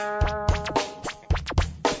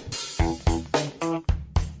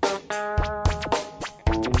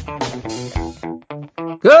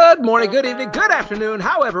Good morning, good evening, good afternoon,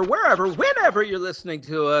 however, wherever, whenever you're listening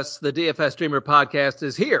to us, the DFS Dreamer podcast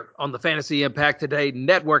is here on the Fantasy Impact Today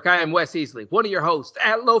Network. I am Wes Easley, one of your hosts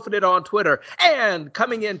at Loafing It on Twitter, and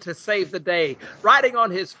coming in to save the day, riding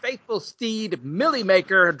on his faithful steed, Millie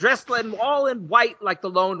Maker, dressed all in white like the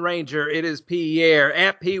Lone Ranger. It is Pierre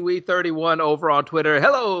at Pee-wee31 over on Twitter.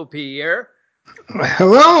 Hello, Pierre.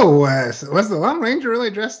 Hello, Wes. Was the Lone Ranger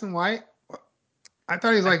really dressed in white? I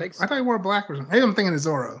thought he was I thought he wore black or something. Maybe I'm thinking of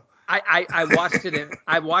Zorro. I watched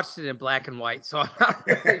it in black and white, so I'm not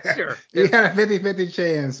really sure. You had a 50-50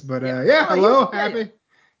 chance, but hello,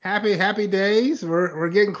 happy days. We're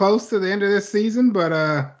getting close to the end of this season, but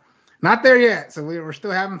not there yet. So we're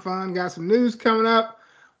still having fun. Got some news coming up.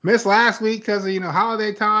 Missed last week because of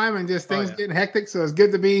holiday time and just things getting hectic. So it's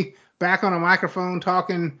good to be back on a microphone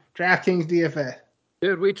talking DraftKings DFS.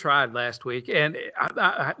 Dude, we tried last week, and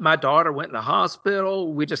my daughter went in the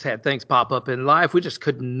hospital. We just had things pop up in life. We just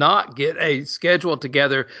could not get a schedule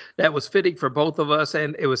together that was fitting for both of us,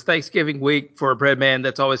 and it was Thanksgiving week for a bread man.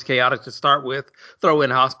 That's always chaotic to start with. Throw in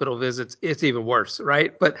hospital visits, it's even worse,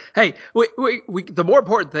 right? But hey, the more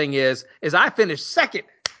important thing is I finished second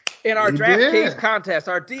in our DraftKings contest,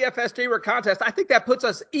 our DFS Dreamer contest. I think that puts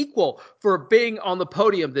us equal for being on the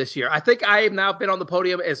podium this year. I think I have now been on the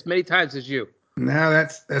podium as many times as you. No,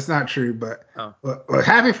 that's not true, but well,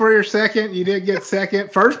 happy for your second. You did get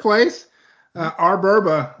second. First place,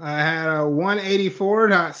 Burba had a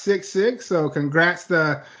 184.66, so congrats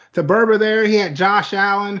to Burba there. He had Josh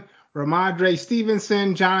Allen, Ramondre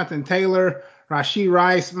Stevenson, Jonathan Taylor, Rashee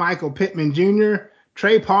Rice, Michael Pittman Jr.,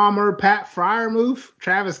 Trey Palmer, Pat Freiermuth,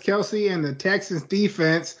 Travis Kelce, and the Texans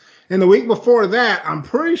defense. And the week before that, I'm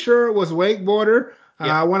pretty sure it was Wakeboarder.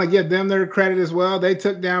 I want to give them their credit as well. They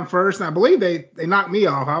took down first, and I believe they knocked me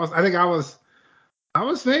off. I was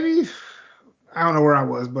maybe, I don't know where I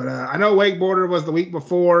was, but I know Wakeboarder was the week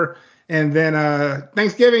before, and then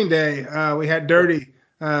Thanksgiving Day we had Dirty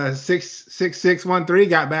 66613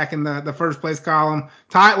 got back in the first place column,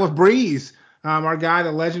 tied with Breeze. Our guy,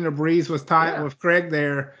 the Legend of Breeze, was tied with Craig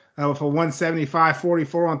there with a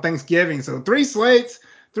 175.44 on Thanksgiving. So 3 slates.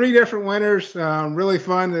 3 different winners. Really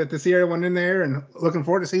fun to see everyone in there, and looking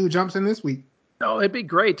forward to see who jumps in this week. Oh, it'd be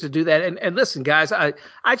great to do that. And listen, guys, I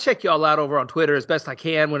check y'all out over on Twitter as best I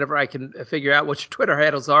can whenever I can figure out what your Twitter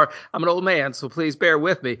handles are. I'm an old man, so please bear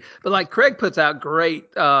with me. But like Craig puts out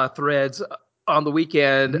great threads on the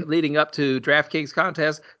weekend leading up to DraftKings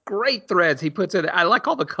contest. Great threads he puts in. I like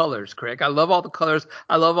all the colors, Craig. I love all the colors.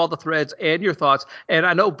 I love all the threads and your thoughts. And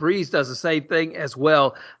I know Breeze does the same thing as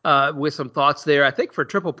well with some thoughts there. I think for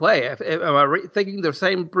Triple Play. Am I thinking the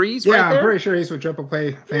same Breeze right there? Yeah, I'm pretty sure he's with Triple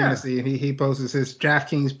Play Fantasy. And he posts his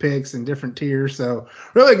DraftKings picks in different tiers. So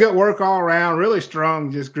really good work all around. Really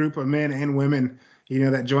strong just group of men and women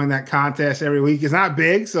that join that contest every week. It's not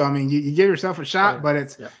big, so I mean, you give yourself a shot, but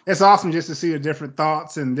it's awesome just to see the different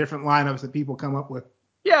thoughts and different lineups that people come up with.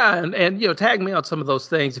 Yeah, and tag me on some of those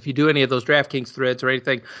things. If you do any of those DraftKings threads or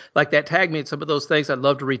anything like that, tag me in some of those things. I'd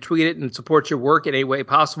love to retweet it and support your work in any way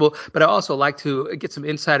possible. But I also like to get some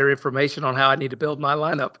insider information on how I need to build my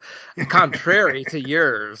lineup, contrary to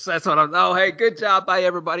yours. That's what I'm. Oh, hey, good job by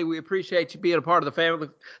everybody. We appreciate you being a part of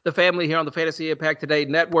the family here on the Fantasy Impact Today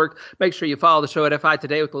Network. Make sure you follow the show at FI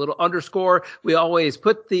Today with a little underscore. We always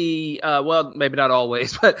put the well, maybe not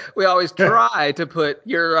always, but we always try to put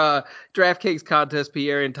your DraftKings contest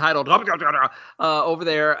Pierre entitled over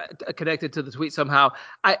there connected to the tweet somehow.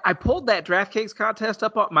 I pulled that DraftKings contest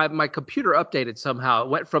up on my computer updated somehow. It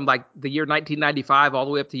went from like the year 1995 all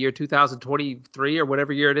the way up to year 2023 or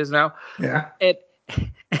whatever year it is now. Yeah. And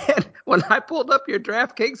when I pulled up your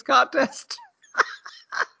DraftKings contest,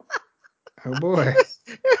 oh boy. It was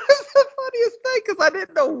the funniest thing because I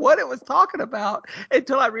didn't know what it was talking about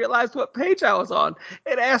until I realized what page I was on.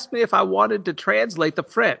 It asked me if I wanted to translate the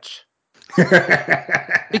French.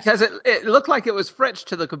 Because it looked like it was French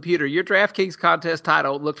to the computer. Your DraftKings contest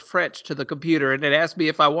title looked French to the computer, and it asked me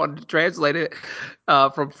if I wanted to translate it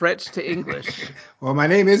from French to English. Well, my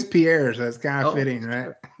name is Pierre, so it's kind of fitting,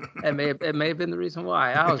 right? It may have been the reason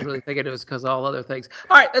why. I was really thinking it was because of all other things.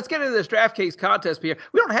 All right, let's get into this DraftKings contest, Pierre.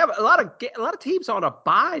 We don't have a lot of teams on a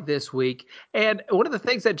bye this week, and one of the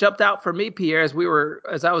things that jumped out for me, Pierre,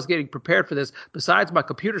 as I was getting prepared for this, besides my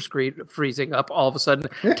computer screen freezing up all of a sudden,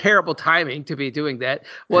 terrible timing to be doing that,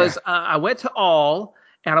 was I went to all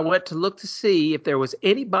and I went to look to see if there was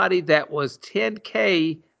anybody that was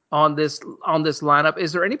 10K on this lineup.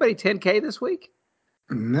 Is there anybody 10K this week?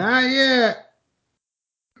 Not yet.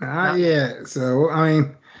 Not yet. So, I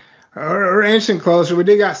mean, we're inching closer. We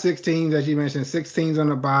did got 16, as you mentioned, 16's on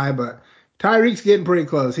the bye, but Tyreek's getting pretty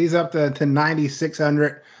close. He's up to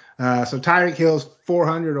 9,600. So Tyreek Hill's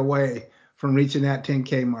 400 away from reaching that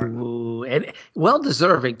 10K mark. Ooh, and well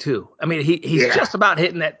deserving too. I mean, he's Yeah. just about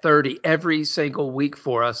hitting that 30 every single week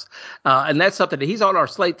for us, and that's something that he's on our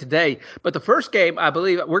slate today. But the first game, I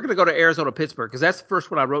believe, we're going to go to Arizona Pittsburgh because that's the first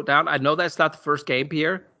one I wrote down. I know that's not the first game,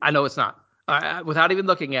 Pierre. I know it's not. Without even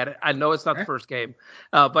looking at it, I know it's not the first game.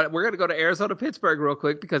 But we're going to go to Arizona Pittsburgh real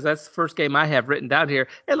quick because that's the first game I have written down here.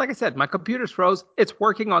 And like I said, my computer's froze. It's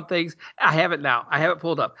working on things. I have it now. I have it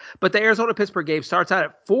pulled up. But the Arizona Pittsburgh game starts out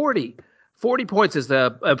at 40 points is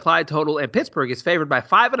the implied total, and Pittsburgh is favored by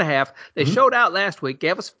 5.5. They showed out last week,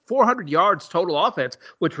 gave us 400 yards total offense,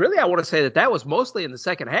 which really I want to say that was mostly in the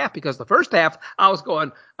second half because the first half I was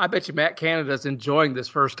going, I bet you Matt Canada's enjoying this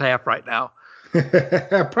first half right now.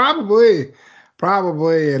 Probably.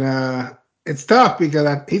 And it's tough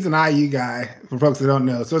because he's an IU guy, for folks that don't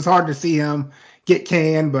know. So it's hard to see him get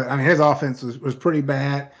canned, but I mean, his offense was pretty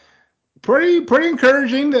bad. Pretty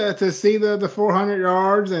encouraging to see the 400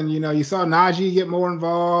 yards, and you saw Najee get more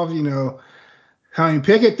involved. I mean,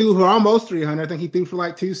 Pickett threw for almost 300. I think he threw for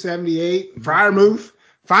like 278. Freiermuth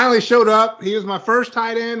finally showed up. He was my first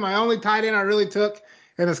tight end, my only tight end I really took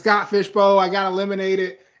in the Scott Fishbowl. I got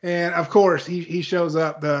eliminated, and of course he shows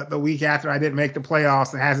up the week after I didn't make the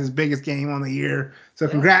playoffs and has his biggest game on the year. So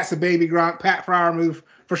congrats to Baby Gronk, Pat Freiermuth,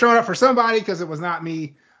 for showing up for somebody because it was not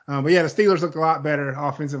me. But yeah, the Steelers looked a lot better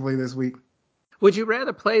offensively this week. Would you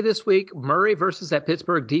rather play this week Murray versus that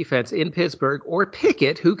Pittsburgh defense in Pittsburgh or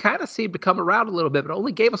Pickett, who kind of seemed to come around a little bit, but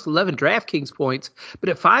only gave us 11 DraftKings points? But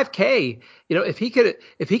at 5K, if he could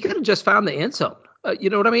have just found the end zone, you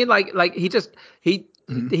know what I mean? Like he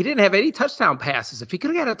didn't have any touchdown passes. If he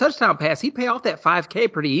could have got a touchdown pass, he'd pay off that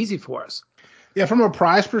 5K pretty easy for us. Yeah, from a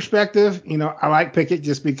price perspective, I like Pickett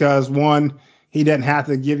just because, one, he doesn't have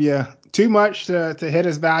to give you too much to hit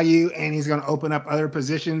his value, and he's going to open up other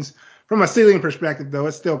positions. From a ceiling perspective, though,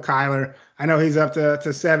 it's still Kyler. I know he's up to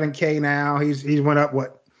 7K now. He's went up,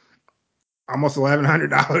 almost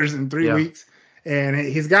 $1,100 in 3 weeks. And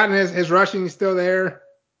he's gotten his rushing still there.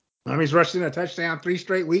 He's rushing a touchdown 3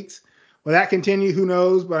 straight weeks. Will that continue? Who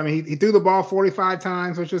knows? But I mean, he threw the ball 45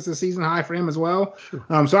 times, which was a season high for him as well.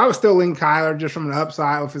 So I was still leaning Kyler just from an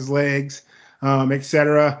upside with his legs,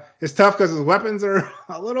 etc. It's tough because his weapons are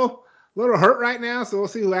a little hurt right now. So we'll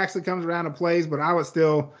see who actually comes around and plays. But I would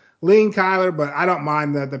still lean Kyler, but I don't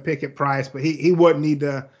mind the Pickett price. But he would need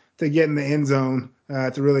to get in the end zone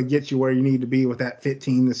to really get you where you need to be with that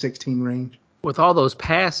 15 to 16 range. With all those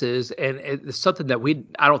passes, and it's something that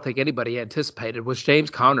I don't think anybody anticipated, was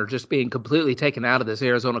James Conner just being completely taken out of this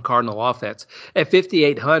Arizona Cardinal offense. At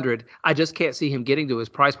 5,800, I just can't see him getting to his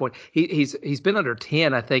price point. He's been under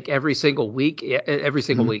 10, I think, every single week.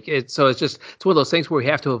 So it's one of those things where we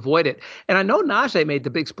have to avoid it. And I know Najee made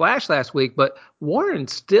the big splash last week, but Warren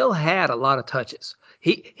still had a lot of touches.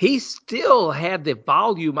 He still had the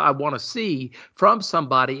volume I want to see from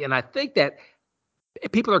somebody, and I think that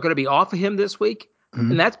people are going to be off of him this week.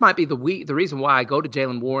 And that might be the reason why I go to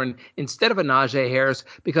Jaylen Warren instead of a Najee Harris,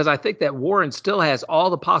 because I think that Warren still has all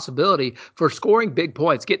the possibility for scoring big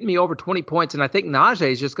points, getting me over 20 points. And I think Najee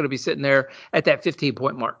is just going to be sitting there at that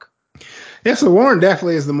 15-point mark. Yeah, so Warren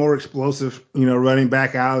definitely is the more explosive, running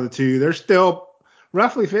back out of the two. They're still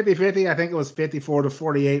roughly 50-50. I think it was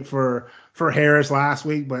 54-48 for Harris last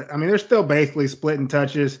week. But, I mean, they're still basically splitting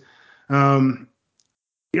touches.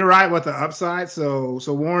 You're right with the upside. So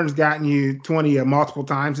Warren's gotten you 20 multiple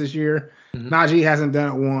times this year. Najee hasn't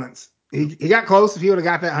done it once. He got close. If he would have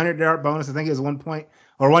got that 100-yard bonus, I think it was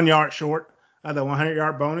 1 yard short of the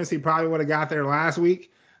 100-yard bonus. He probably would have got there last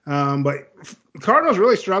week. But Cardinals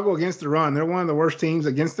really struggle against the run. They're one of the worst teams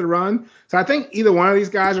against the run. So I think either one of these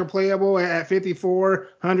guys are playable at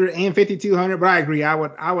 5,400 and 5,200. But I agree.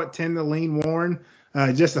 I would tend to lean Warren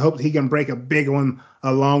just to hope that he can break a big one,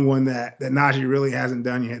 a long one that Najee really hasn't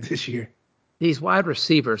done yet this year. These wide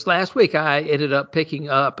receivers. Last week I ended up picking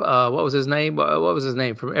up what was his name? What was his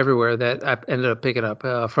name from everywhere that I ended up picking up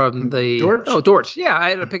from the Dortch? Dortch. Yeah,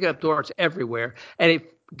 I ended up picking up Dortch everywhere, and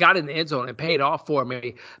it got in the end zone and paid off for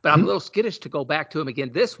me. But I'm a little skittish to go back to him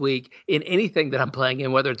again this week in anything that I'm playing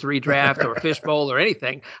in, whether it's redraft or fishbowl or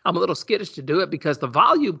anything. I'm a little skittish to do it because the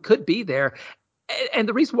volume could be there. And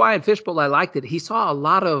the reason why in fishbowl I liked it, he saw a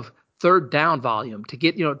lot of third down volume to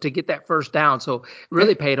get that first down. So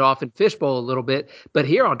really paid off in fishbowl a little bit. But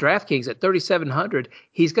here on DraftKings at 3,700,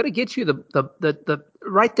 he's going to get you the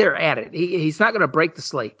right there at it. He's not going to break the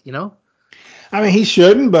slate, I mean, he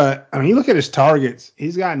shouldn't, but I mean, you look at his targets.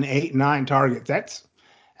 He's gotten 8, 9 targets.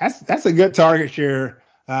 That's a good target share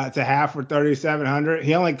to have for 3,700.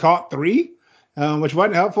 He only caught 3, which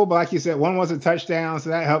wasn't helpful. But like you said, one was a touchdown, so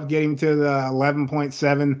that helped get him to the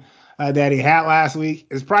 11.7 that he had last week.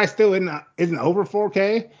 His price still isn't over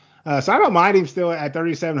 4K. So I don't mind him still at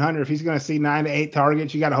 3,700. If he's going to see 9 to 8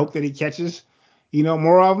 targets, you got to hope that he catches,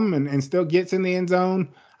 more of them and still gets in the end zone.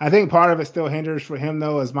 I think part of it still hinders for him,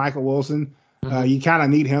 though, is Michael Wilson. You kind of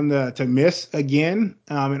need him to miss again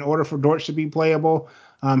in order for Dortch to be playable.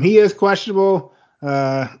 He is questionable.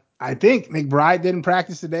 I think McBride didn't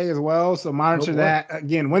practice today as well, so monitor that.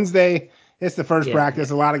 Again, Wednesday, it's the first practice.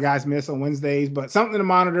 Yeah. A lot of guys miss on Wednesdays, but something to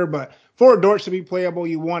monitor. But for Dortch to be playable,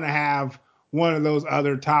 you want to have one of those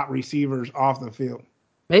other top receivers off the field.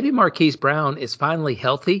 Maybe Marquise Brown is finally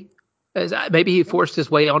healthy. Maybe he forced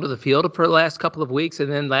his way onto the field for the last couple of weeks,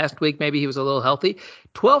 and then last week maybe he was a little healthy.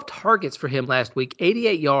 12 targets for him last week,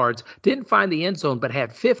 88 yards, didn't find the end zone, but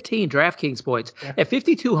had 15 DraftKings points. Yeah. At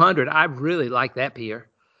 5,200, I really like that, Pierre.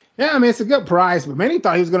 Yeah, I mean, it's a good price, but many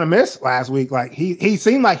thought he was going to miss last week. Like he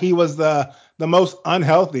seemed like he was the most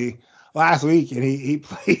unhealthy last week, and he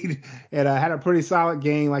played and had a pretty solid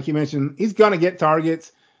game. Like you mentioned, he's going to get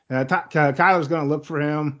targets. Kyler's going to look for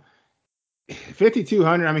him.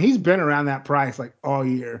 5,200. I mean, he's been around that price like all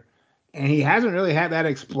year, and he hasn't really had that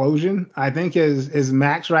explosion. I think his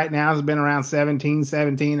max right now has been around 17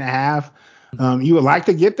 and a half. You would like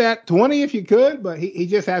to get that 20 if you could, but he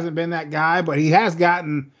just hasn't been that guy. But he has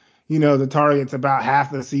gotten, the targets about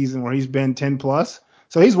half the season where he's been 10 plus.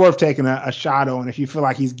 So he's worth taking a shot on if you feel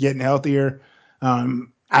like he's getting healthier. I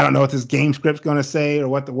don't know what this game script's going to say or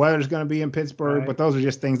what the weather's going to be in Pittsburgh, but those are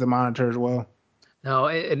just things to monitor as well. No,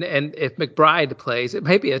 and if McBride plays, it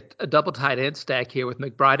may be a double tight end stack here with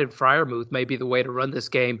McBride and Freiermuth may be the way to run this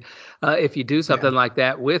game if you do something like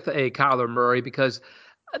that with a Kyler Murray, because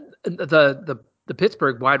the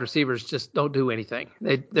Pittsburgh wide receivers just don't do anything.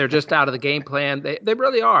 They're just out of the game plan. They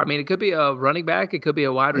really are. I mean, it could be a running back, it could be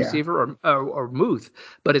a wide receiver or Muth,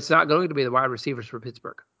 but it's not going to be the wide receivers for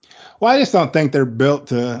Pittsburgh. Well, I just don't think they're built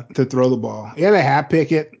to throw the ball. Yeah, they have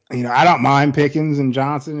Pickett. I don't mind Pickens and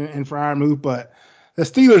Johnson and Freiermuth, but the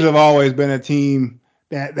Steelers have always been a team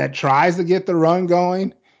that tries to get the run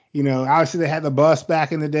going. Obviously they had the bust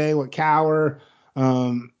back in the day with Cowher,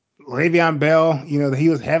 Le'Veon Bell. He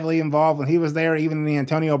was heavily involved when he was there, even in the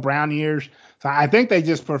Antonio Brown years. So I think they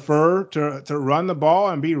just prefer to run the ball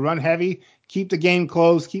and be run heavy, keep the game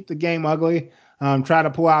close, keep the game ugly, try to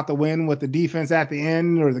pull out the win with the defense at the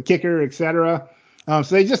end or the kicker, etc. So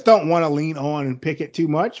they just don't want to lean on and pick it too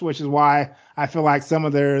much, which is why I feel like some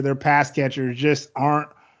of their pass catchers just aren't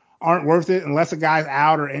worth it unless a guy's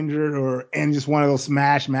out or injured or in just one of those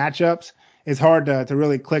smash matchups. It's hard to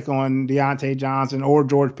really click on Deontay Johnson or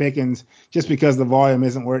George Pickens just because the volume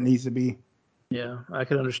isn't where it needs to be. Yeah, I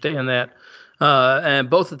can understand that. And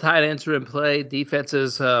both the tight ends are in play.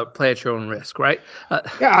 Defenses play at your own risk, right?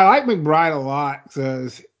 Yeah, I like McBride a lot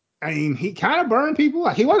because, he kind of burned people.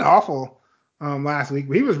 Like, he wasn't awful last week.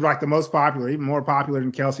 But he was like the most popular, even more popular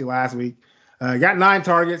than Kelsey last week. Got 9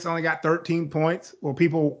 targets, only got 13 points. Will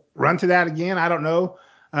people run to that again? I don't know.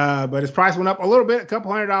 But his price went up a little bit, a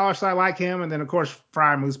couple $100. So I like him. And then, of course,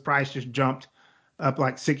 Freiermuth's price just jumped up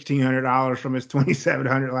like $1,600 from his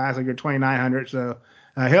 $2,700 last week or $2,900. So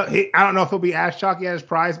I don't know if he'll be as chalky at his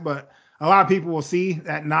price, but a lot of people will see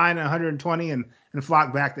that 9 and 120 and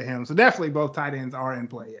flock back to him. So definitely both tight ends are in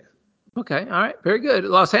play. Yes. Okay, all right, very good.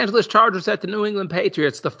 Los Angeles Chargers at the New England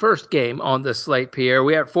Patriots, the first game on the slate, Pierre.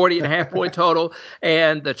 We have 40.5 point total,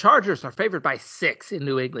 and the Chargers are favored by 6 in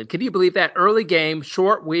New England. Can you believe that? Early game,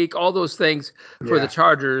 short week, all those things for the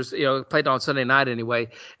Chargers, played on Sunday night anyway.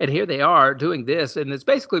 And here they are doing this, and it's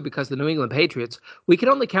basically because the New England Patriots, we can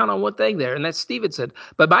only count on one thing there, and that's Stevenson.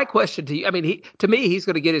 But my question to you, to me, he's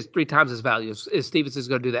going to get his 3 times his value if Stevenson's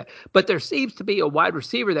going to do that. But there seems to be a wide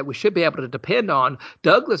receiver that we should be able to depend on.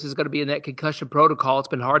 Douglas is going to be in that concussion protocol. It's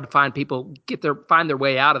been hard to find people find their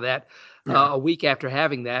way out of that a week after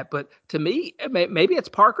having that. But to me, maybe it's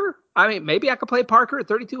Parker. Maybe I could play Parker at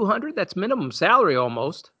 3,200. That's minimum salary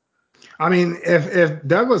almost. If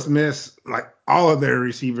Douglas missed, like, all of their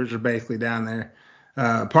receivers are basically down there.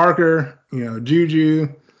 Parker, Juju,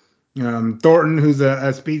 Thornton, who's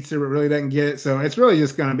a speedster but really doesn't get it. So it's really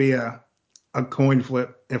just going to be a coin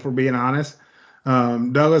flip, if we're being honest.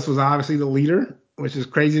 Douglas was obviously the leader, which is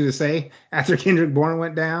crazy to say after Kendrick Bourne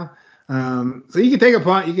went down. So you can take a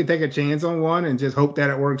punt, you can take a chance on one and just hope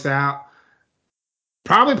that it works out.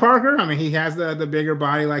 Probably Parker. He has the bigger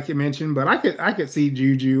body, like you mentioned, but I could see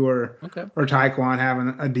Juju or Tyquan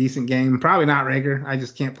having a decent game. Probably not Rager. I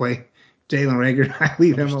just can't play Jalen Rager. I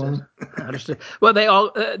leave him alone. Understood. Well, they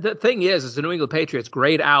all. The thing is the New England Patriots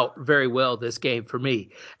grade out very well this game for me,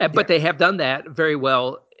 but they have done that very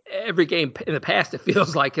well every game in the past, it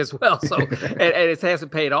feels like as well. So, and it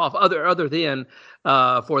hasn't paid off other than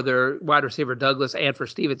for their wide receiver Douglas and for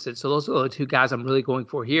Stevenson. So those are the two guys I'm really going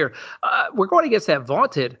for here. We're going against that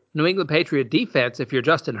vaunted New England Patriot defense. If you're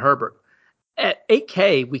Justin Herbert at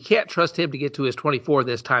 8K, we can't trust him to get to his 24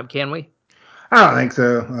 this time, can we? I don't think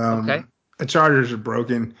so. Okay. The Chargers are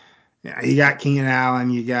broken. Yeah, you got Keenan Allen,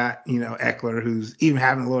 you got Eckler, who's even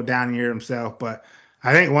having a little down year himself. But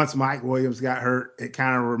I think once Mike Williams got hurt, it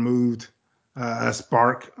kind of removed a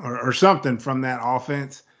spark or something from that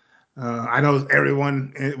offense. I know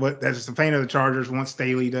everyone that's a fan of the Chargers wants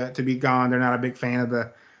Staley to be gone. They're not a big fan of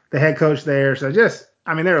the head coach there. So they're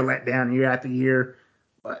a letdown year after year.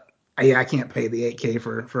 But I can't pay the 8K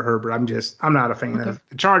for Herbert. I'm not a fan of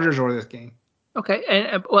the Chargers or this game. Okay,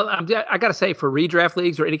 and well, I got to say, for redraft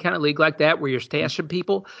leagues or any kind of league like that where you're stashing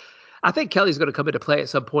people, I think Kelly's going to come into play at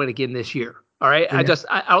some point again this year. All right, yeah.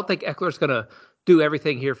 I don't think Eckler's going to do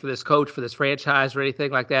everything here for this coach, for this franchise, or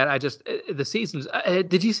anything like that. The seasons.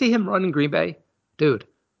 Did you see him run in Green Bay, dude?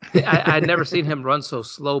 I'd never seen him run so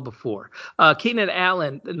slow before. Keenan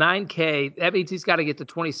Allen, 9K. That means he's got to get to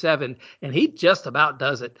 27, and he just about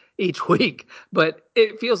does it each week. But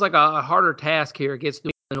it feels like a harder task here against New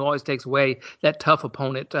England, who always takes away that tough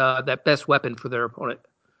opponent, that best weapon for their opponent.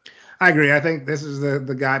 I agree. I think this is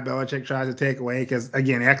the guy Belichick tries to take away because,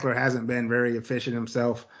 again, Eckler hasn't been very efficient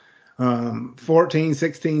himself. 14,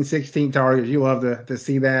 16 targets. You love to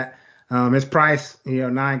see that. His price,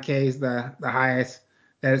 9K is the highest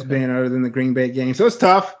that it's been other than the Green Bay game. So it's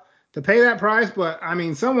tough to pay that price, but, I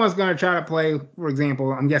mean, someone's going to try to play, for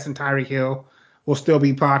example, I'm guessing Tyreek Hill will still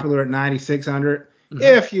be popular at 9,600. Mm-hmm.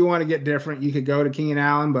 If you want to get different, you could go to Keenan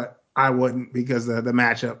Allen, but I wouldn't because the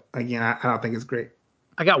matchup, again, I don't think it's great.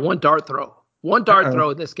 I got one dart throw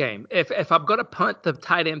in this game. If I'm going to punt the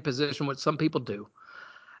tight end position, which some people do,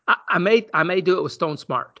 I may do it with Stone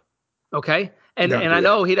Smart. Okay. And I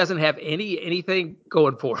know he doesn't have anything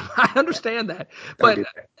going for him. I understand that. But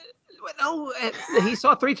no, he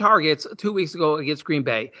saw 3 targets 2 weeks ago against Green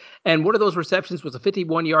Bay. And one of those receptions was a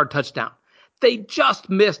 51-yard touchdown. They just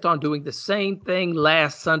missed on doing the same thing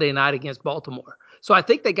last Sunday night against Baltimore. So I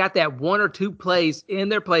think they got that 1 or 2 plays in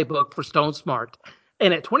their playbook for Stone Smart.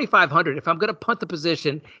 And at 2,500, if I'm going to punt the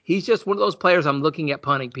position, he's just one of those players I'm looking at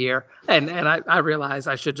punting, Pierre. And I realize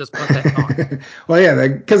I should just punt that on. Well, yeah,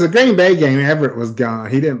 because the Green Bay game, Everett was gone.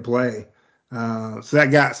 He didn't play. So that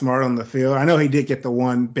got Smart on the field. I know he did get the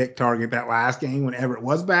one big target that last game when Everett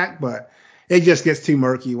was back, but it just gets too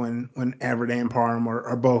murky when Everett and Parham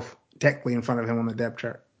are both technically in front of him on the depth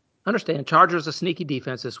chart. Understand. Chargers a sneaky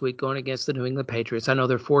defense this week going against the New England Patriots. I know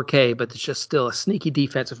they're 4K, but it's just still a sneaky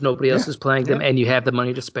defense if nobody else is playing them and you have the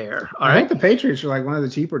money to spare. I think the Patriots are like one of the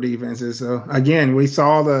cheaper defenses. So, again, we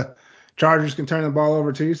saw the Chargers can turn the ball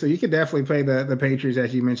over too. So you could definitely play the Patriots,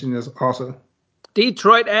 as you mentioned, also.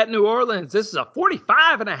 Detroit at New Orleans. This is a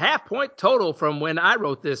 45.5 point total from when I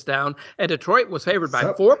wrote this down. And Detroit was favored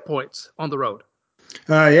by 4 points on the road.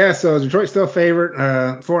 So Detroit's still favored,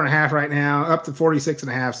 4.5 right now, up to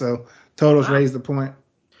 46.5. So totals raised the point.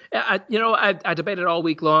 I debated all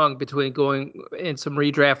week long between going in some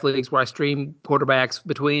redraft leagues where I stream quarterbacks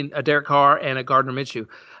between a Derek Carr and a Gardner Minshew.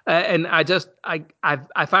 And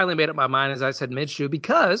I finally made up my mind, as I said, Minshew,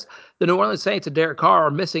 because the New Orleans Saints and Derek Carr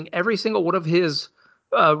are missing every single one of his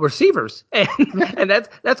receivers. And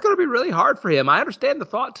that's going to be really hard for him. I understand the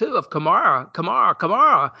thought, too, of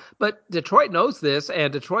Kamara. But Detroit knows this,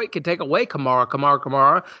 and Detroit can take away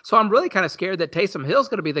Kamara. So I'm really kind of scared that Taysom Hill's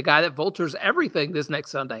going to be the guy that vultures everything this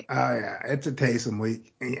next Sunday. Oh, yeah. It's a Taysom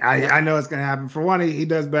week. I know it's going to happen. For one, he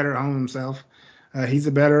does better at home himself. He's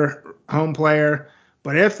a better home player.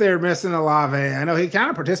 But if they're missing Olave, I know he kind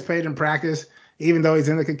of participated in practice, even though he's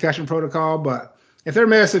in the concussion protocol. But if they're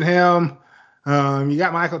missing him, you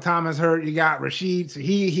got Michael Thomas hurt. You got Rashid. So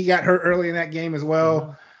he got hurt early in that game as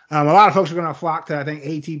well. A lot of folks are going to flock to, I think,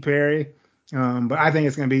 A.T. Perry. But I think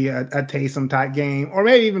it's going to be a Taysom-type game. Or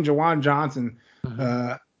maybe even Jawan Johnson.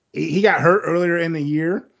 He got hurt earlier in the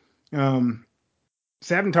year.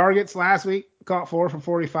 7 targets last week. Caught 4 for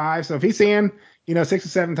 45. So if he's seeing 6 or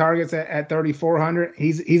 7 targets at 3,400,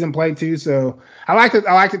 he's in play too. So I like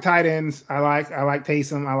the tight ends. I like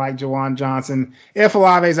Taysom. I like Jawan Johnson. If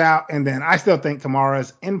Olave's out, and then I still think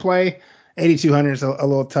Kamara's in play. 8,200 is a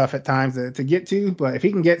little tough at times to get to, but if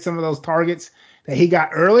he can get some of those targets that he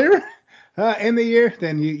got earlier in the year,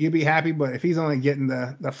 then you'd be happy. But if he's only getting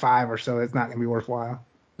the 5 or so, it's not going to be worthwhile.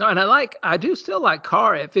 No, and I do still like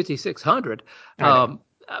Carr at 5,600.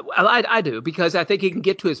 I do, because I think he can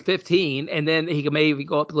get to his 15 and then he can maybe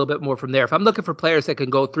go up a little bit more from there. If I'm looking for players that can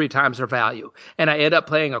go 3 times their value and I end up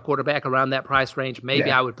playing a quarterback around that price range, maybe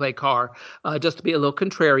Yeah. I would play Carr just to be a little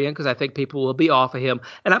contrarian, because I think people will be off of him.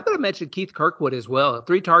 And I'm going to mention Keith Kirkwood as well.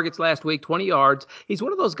 3 targets last week, 20 yards. He's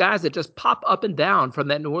one of those guys that just pop up and down from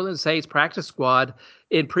that New Orleans Saints practice squad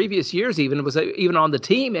in previous years, was even on the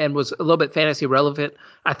team and was a little bit fantasy relevant,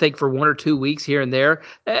 I think, for 1 or 2 weeks here and there.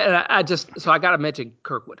 And so I got to mention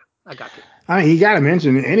Kirkwood. I got to. I mean, you got to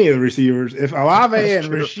mention any of the receivers. If Olave That's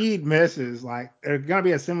and true. Rashid misses, like they're going to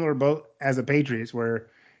be a similar boat as the Patriots, where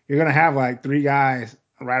you're going to have like 3 guys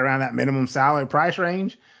right around that minimum salary price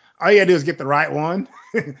range. All you got to do is get the right one,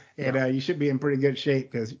 and Yeah. you should be in pretty good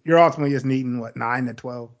shape because you're ultimately just needing, what, 9 to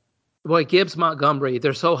 12. Boy, Gibbs, Montgomery,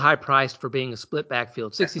 they're so high priced for being a split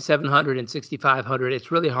backfield, 6,700 and 6,500. It's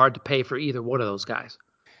really hard to pay for either one of those guys.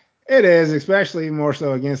 It is, especially more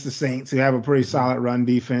so against the Saints, who have a pretty Mm-hmm. solid run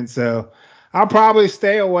defense. So I'll probably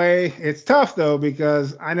stay away. It's tough though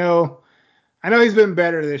because I know he's been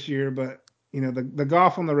better this year, but the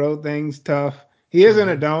golf on the road thing's tough. He is in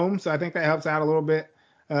a Mm-hmm. dome, so I think that helps out a little bit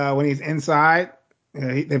when he's inside.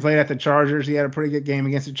 They played at the Chargers. He had a pretty good game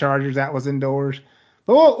against the Chargers. That was indoors.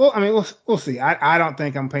 But we'll see. I don't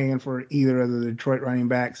think I'm paying for either of the Detroit running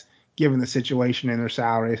backs given the situation and their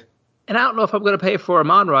salaries. And I don't know if I'm going to pay for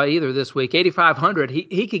Amon-Ra either this week. 8,500.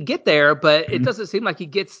 He could get there, but it doesn't seem like he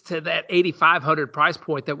gets to that 8,500 price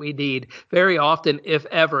point that we need very often, if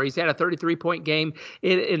ever. He's had a 33-point game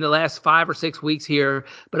in the last 5 or 6 weeks here,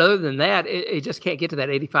 but other than that, it just can't get to that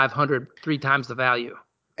 8,500 3 times the value.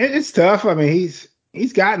 It's tough. I mean,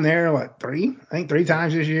 he's gotten there I think three Yeah.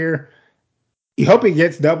 times this year. You hope he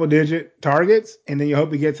gets double digit targets, and then you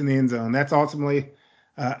hope he gets in the end zone. That's ultimately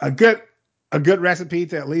a good recipe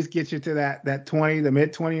to at least get you to that 20, the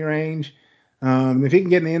mid 20 range. If he can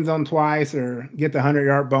get in the end zone twice or get the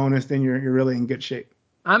 100-yard bonus, then you're really in good shape.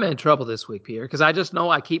 I'm in trouble this week, Pierre, because I just know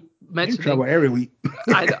I keep You're in trouble mentioning every week.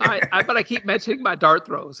 but I keep mentioning my dart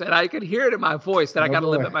throws, and I can hear it in my voice that I Oh got to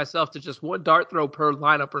boy, limit myself to just one dart throw per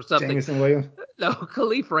lineup or something. Jamison Williams. No,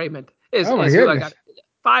 Khalif Raymond is Oh my is who I goodness. got.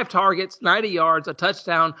 5 targets, 90 yards, a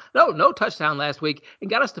touchdown. No touchdown last week, and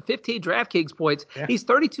got us to 15 DraftKings points. Yeah. He's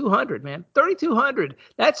 3,200, man. 3,200.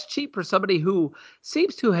 That's cheap for somebody who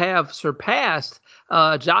seems to have surpassed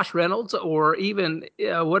Josh Reynolds or even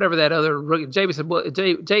whatever that other rookie, Jameson. What's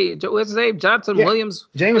his name? Johnson Yeah. Williams.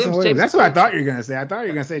 Jamison Williams. Jameson That's what I Williams. thought you were gonna say. I thought you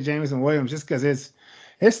were gonna say Jamison Williams just because his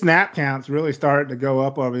snap counts really started to go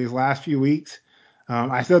up over these last few weeks.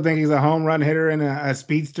 I still think he's a home run hitter and a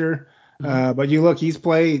speedster. Mm-hmm. But you look, he's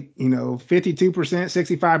played, 52%,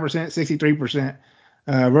 65%, 63%,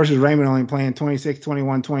 versus Raymond only playing 26,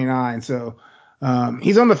 21, 29. So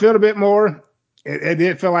he's on the field a bit more. It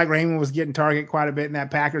did feel like Raymond was getting targeted quite a bit in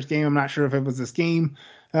that Packers game. I'm not sure if it was the scheme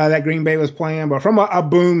that Green Bay was playing, but from a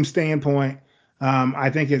boom standpoint,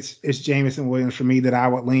 I think it's Jamison Williams for me that I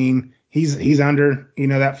would lean. He's under,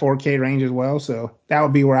 that 4K range as well. So that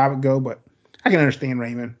would be where I would go, but I can understand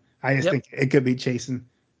Raymond. I just Yep, think it could be chasing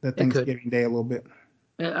the it could. Thanksgiving Day a little bit.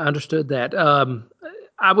 I understood that.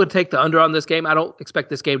 I would take the under on this game. I don't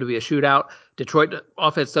expect this game to be a shootout. Detroit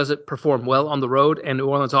offense doesn't perform well on the road, and New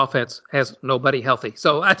Orleans offense has nobody healthy.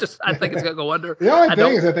 So I think it's gonna go under. The only I thing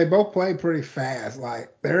don't. is that they both play pretty fast.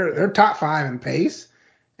 Like they're top 5 in pace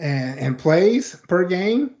and plays per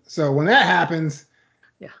game. So when that happens,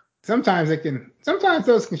 Yeah. sometimes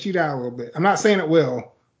those can shoot out a little bit. I'm not saying it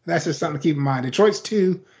will. That's just something to keep in mind. Detroit's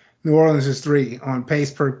 2, New Orleans is 3 on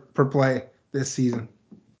pace per play this season.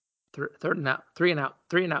 Third and out, 3 and out,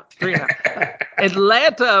 3 and out, 3 and out.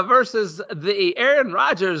 Atlanta versus the Aaron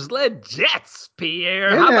Rodgers led Jets. Pierre,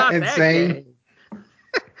 Isn't how that about that insane? game?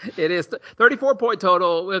 It is 34-point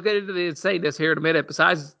total. We'll get into the insaneness here in a minute.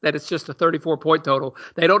 Besides that, it's just a 34-point total.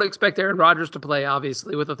 They don't expect Aaron Rodgers to play,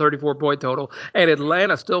 obviously, with a 34-point total. And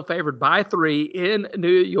Atlanta still favored by 3 in New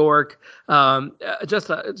York. Just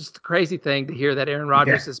a crazy thing to hear that Aaron Yeah.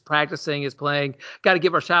 Rodgers is practicing, is playing. Got to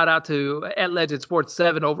give our shout out to at Legend Sports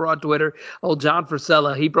 7 over on Twitter. Old John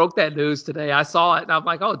Frisella. He broke that news today. I saw it, and I'm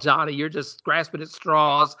like, oh, Johnny, you're just grasping at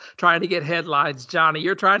straws, trying to get headlines, Johnny.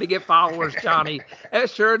 You're trying to get followers, Johnny. And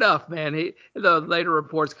sure enough, man, the later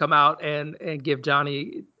reports come out and give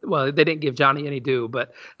Johnny. Well, they didn't give Johnny any due,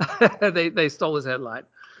 but they stole his headline.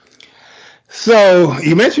 So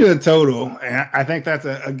you mentioned the total, and I think that's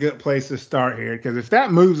a good place to start here because if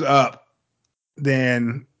that moves up,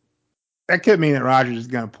 then that could mean that Rodgers is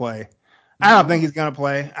going to play. I don't think he's going to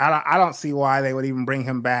play. I don't see why they would even bring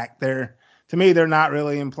him back. To me, they're not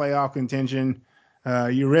really in playoff contention.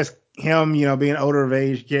 You risk him, being older of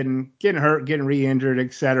age, getting hurt, getting re-injured,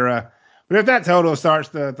 etc. But if that total starts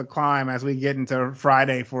to climb as we get into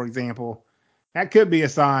Friday, for example, that could be a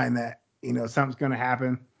sign that something's going to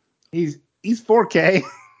happen. He's 4K.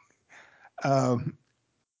 I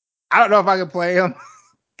don't know if I can play him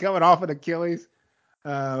coming off an Achilles.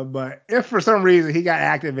 But if for some reason he got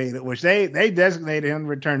activated, which they designated him to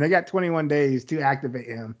return, they got 21 days to activate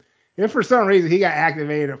him. If for some reason he got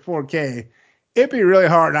activated at 4K, it'd be really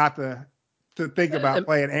hard not to think about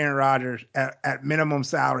playing Aaron Rodgers at minimum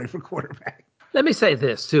salary for quarterback. Let me say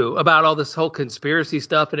this, too, about all this whole conspiracy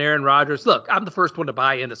stuff and Aaron Rodgers. Look, I'm the first one to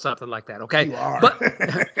buy into something like that, okay? You are. But,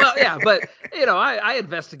 well, yeah, but, I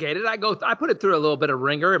investigated. I put it through a little bit of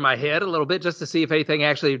ringer in my head a little bit just to see if anything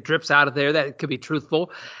actually drips out of there that could be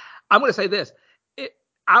truthful. I'm going to say this.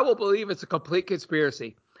 I will believe it's a complete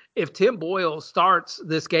conspiracy if Tim Boyle starts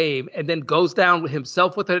this game and then goes down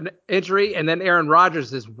himself with an injury, and then Aaron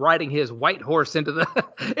Rodgers is riding his white horse into the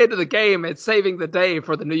into the game and saving the day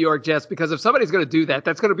for the New York Jets. Because if somebody's going to do that,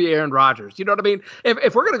 that's going to be Aaron Rodgers. You know what I mean?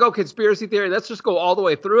 If we're going to go conspiracy theory, let's just go all the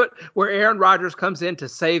way through it, where Aaron Rodgers comes in to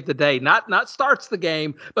save the day, not starts the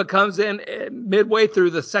game, but comes in midway through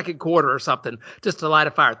the second quarter or something just to light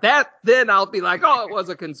a fire. Then I'll be like, oh, it was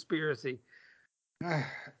a conspiracy.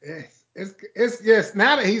 It's just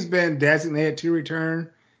now that he's been designated to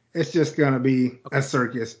return, it's just going to be a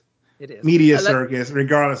circus. It is. Media circus,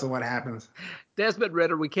 regardless of what happens. Desmond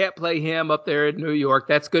Ridder, we can't play him up there in New York.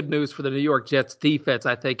 That's good news for the New York Jets defense,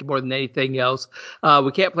 I think, more than anything else.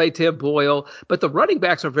 We can't play Tim Boyle. But the running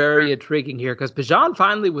backs are very intriguing here because Bijan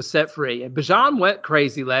finally was set free. And Bijan went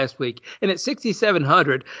crazy last week. And at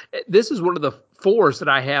 6,700, this is one of the fours that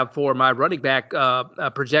I have for my running back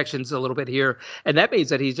projections a little bit here. And that means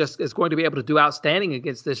that he just is going to be able to do outstanding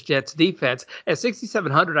against this Jets defense. At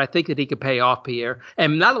 6,700, I think that he could pay off, Pierre.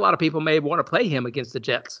 And not a lot of people may want to play him against the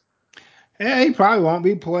Jets. Yeah, he probably won't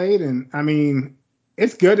be played. And I mean,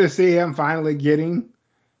 it's good to see him finally getting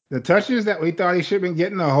the touches that we thought he should have been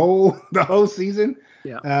getting the whole season.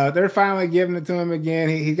 Yeah. They're finally giving it to him again.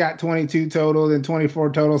 He got 22 total and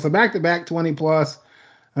 24 total. So back-to-back 20 plus.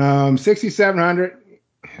 6,700.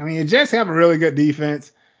 I mean, the Jets have a really good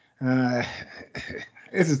defense.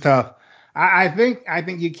 This is tough. I think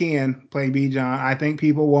you can play Bijan. I think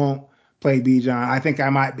people won't play Bijan. I think I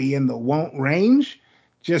might be in the won't range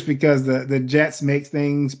just because the Jets make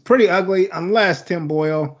things pretty ugly unless Tim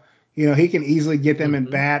Boyle, he can easily get them in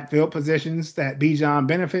bad field positions that Bijan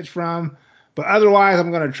benefits from. But otherwise,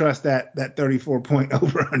 I'm going to trust that 34-point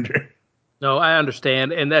over-under. No, I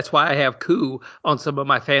understand. And that's why I have Koo on some of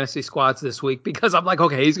my fantasy squads this week, because I'm like,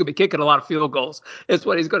 okay, he's going to be kicking a lot of field goals. It's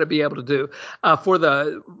what he's going to be able to do. For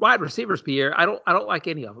the wide receivers, Pierre, I don't like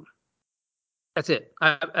any of them. That's it.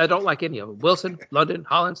 I don't like any of them. Wilson, London,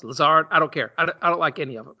 Hollins, Lazard. I don't care. I don't like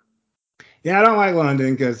any of them. Yeah, I don't like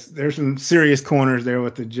London because there's some serious corners there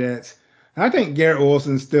with the Jets. I think Garrett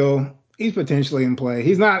Wilson's he's potentially in play.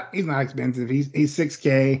 He's not expensive. He's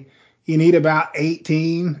 6K. You need about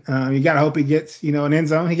 18. You got to hope he gets, an end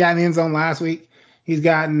zone. He got an end zone last week. He's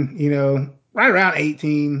gotten, right around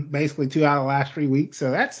 18, basically 2 out of the last 3 weeks.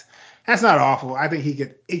 So that's not awful. I think he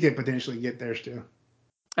could potentially get there still.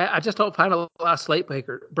 I just don't find a lot of slate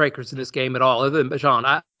breakers in this game at all, other than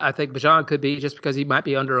Bijan. I think Bijan could be just because he might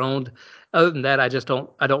be underowned. Other than that, I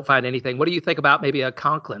don't find anything. What do you think about maybe a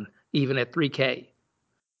Conklin, even at 3K?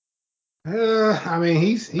 I mean,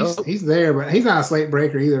 he's there, but he's not a slate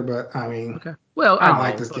breaker either. But I mean, okay. Well, I don't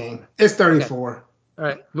like this game. It's 34. Okay. All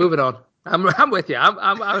right, moving on. I'm with you.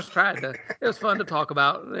 I was trying to. It was fun to talk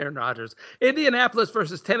about Aaron Rodgers. Indianapolis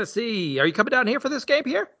versus Tennessee. Are you coming down here for this game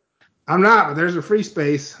here? I'm not, but there's a free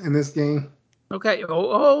space in this game. Okay.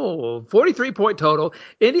 43-point total.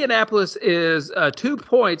 Indianapolis is 2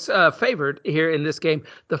 points favored here in this game.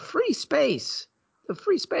 The free space.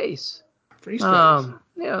 Free space.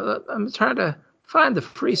 Yeah, I'm trying to find the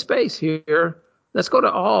free space here. Let's go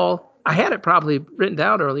to all. I had it probably written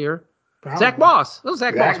down earlier. Probably. Zach Moss.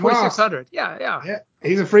 Zach Moss, 4,600. Yeah.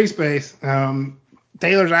 He's a free space.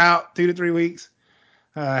 Taylor's out 2 to 3 weeks.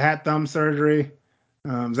 Had thumb surgery.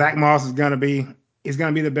 Zach Moss is going to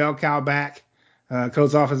be the bell cow back.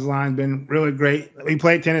 Coach offensive line been really great. We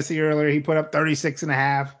played Tennessee earlier. He put up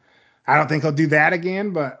 36.5. I don't think he'll do that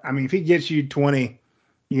again, but I mean, if he gets you 20,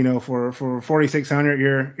 for 4,600,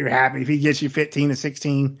 you're happy. If he gets you 15 to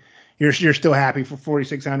 16, you're still happy for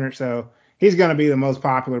 4,600. So he's going to be the most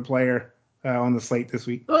popular player on the slate this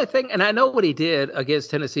week. Well, I think, and I know what he did against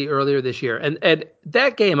Tennessee earlier this year. And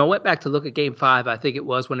that game, I went back to look at game 5, I think it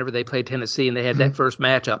was, whenever they played Tennessee and they had that first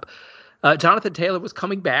matchup. Jonathan Taylor was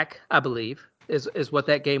coming back, I believe, is what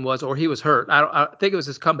that game was, or he was hurt. I think it was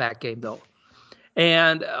his comeback game, though.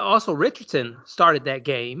 And also Richardson started that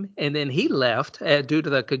game, and then he left due to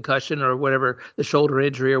the concussion or whatever, the shoulder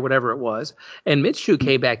injury or whatever it was. And Minshew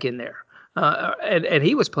came back in there, and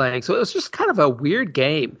he was playing. So it was just kind of a weird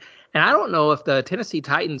game. And I don't know if the Tennessee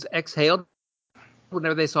Titans exhaled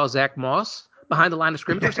whenever they saw Zach Moss behind the line of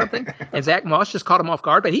scrimmage or something, and Zach Moss just caught him off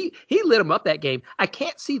guard. But he lit him up that game. I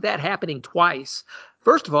can't see that happening twice.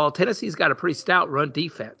 First of all, Tennessee's got a pretty stout run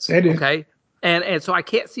defense. They do. Okay. And so I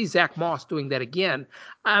can't see Zach Moss doing that again.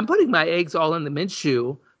 I'm putting my eggs all in the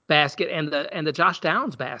Minshew basket and the Josh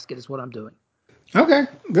Downs basket is what I'm doing. Okay.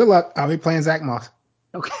 Good luck. I'll be playing Zach Moss.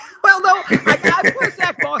 Okay. Well, no, I put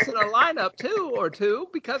Zach Moss in a lineup two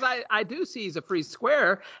because I do see he's a free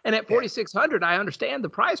square, and at 4,600, I understand the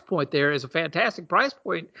price point there is a fantastic price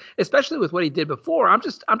point, especially with what he did before. I'm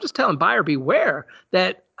just telling buyer beware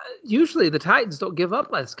that usually the Titans don't give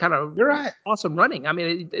up less kind of You're right. awesome running. I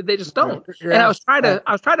mean, they just don't. You're and right.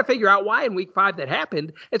 I was trying to figure out why in week 5 that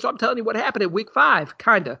happened, and so I'm telling you what happened in week 5.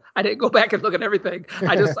 Kinda. I didn't go back and look at everything.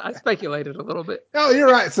 I speculated a little bit. No,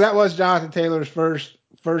 you're right. So that was Jonathan Taylor's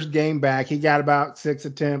first game back. He got about 6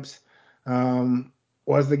 attempts.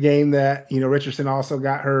 Was the game that, Richardson also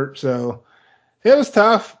got hurt. So it was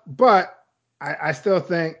tough, but I still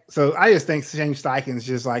think so. I just think Shane Steichen's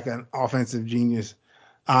just like an offensive genius,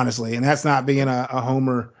 honestly. And that's not being a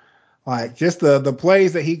homer. Like just the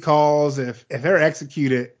plays that he calls, if they're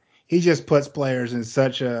executed, he just puts players in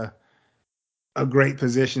such a great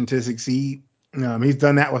position to succeed. He's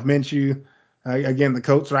done that with Minshew. Again, the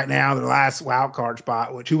Colts right now, their last wild card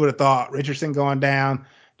spot, which who would have thought? Richardson going down,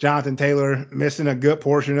 Jonathan Taylor missing a good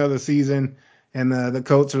portion of the season, and the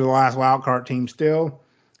Colts are the last wild card team still.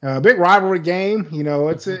 Big rivalry game,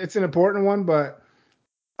 it's an important one, but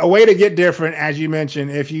a way to get different, as you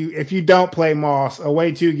mentioned, if you don't play Moss, a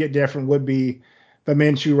way to get different would be the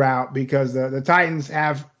Minshew route because the Titans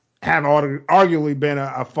have arguably been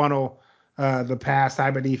a funnel the pass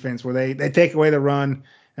type of defense where they take away the run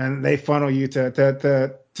and they funnel you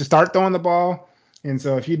to start throwing the ball. And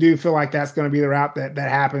so if you do feel like that's going to be the route that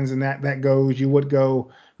happens and that goes, you would go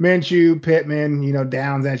Minshew, Pittman,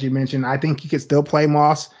 Downs, as you mentioned. I think you could still play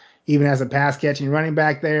Moss even as a pass catching running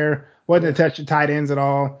back there. Wouldn't touch the tight ends at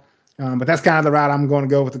all. But that's kind of the route I'm going to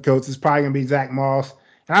go with the Colts. It's probably going to be Zach Moss.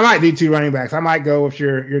 And I might do 2 running backs. I might go with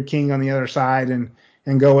your king on the other side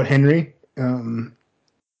and go with Henry.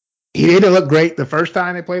 He didn't look great the first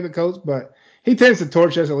time they played the Colts, but he tends to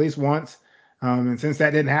torch us at least once. And since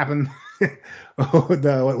that didn't happen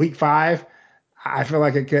week 5, I feel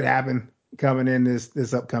like it could happen coming in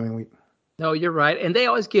this upcoming week. No, you're right. And they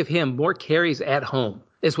always give him more carries at home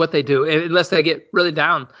is what they do, unless they get really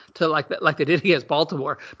down to like they did against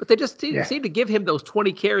Baltimore. But they just seem to give him those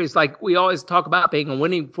 20 carries like we always talk about being a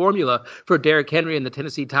winning formula for Derrick Henry and the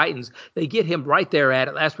Tennessee Titans. They get him right there at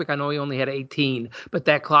it. Last week I know he only had 18, but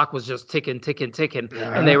that clock was just ticking.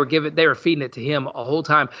 And they were feeding it to him a whole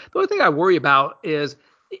time. The only thing I worry about is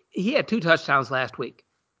he had 2 touchdowns last week,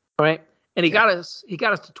 right? And he got us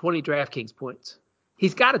to 20 DraftKings points.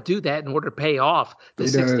 He's got to do that in order to pay off the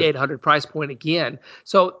 6,800 price point again.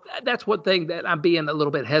 So that's one thing that I'm being a little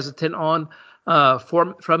bit hesitant on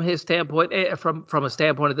from his standpoint, from a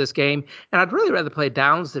standpoint of this game. And I'd really rather play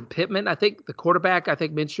Downs than Pittman. I think the quarterback,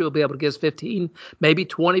 Minshew will be able to get us 15, maybe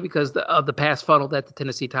 20 because of the pass funnel that the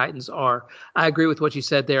Tennessee Titans are. I agree with what you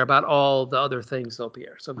said there about all the other things, though,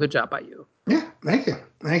 Pierre. So good job by you. Yeah, thank you.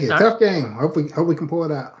 Tough game. Hope we can pull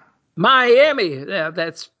it out. Miami,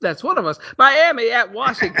 that's one of us. Miami at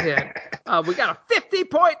Washington. We got a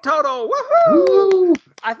 50-point total. Woohoo! Woo!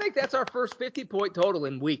 I think that's our first 50-point total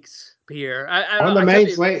in weeks, Pierre. On the main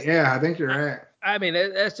slate, I think you're right. I mean,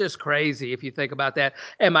 that's just crazy if you think about that.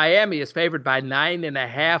 And Miami is favored by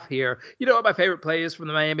 9.5 here. You know what my favorite play is from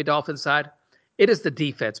the Miami Dolphins side? It is the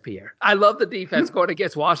defense, Pierre. I love the defense going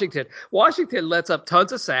against Washington. Washington lets up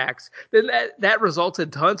tons of sacks. Then that results in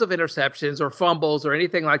tons of interceptions or fumbles or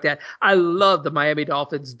anything like that. I love the Miami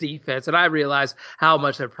Dolphins defense, and I realize how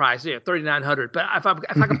much they're priced. $3,900. But if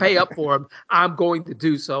I can pay up for them, I'm going to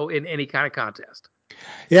do so in any kind of contest.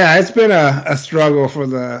 Yeah, it's been a struggle for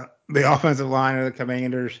the offensive line of the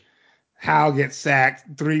Commanders. Hal gets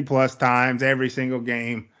sacked 3+ times every single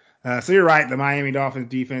game. So you're right. The Miami Dolphins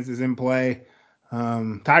defense is in play.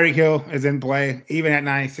 Tyreek Hill is in play, even at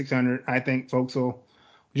 9,600. I think folks will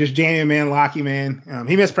just jam him in, lock him in.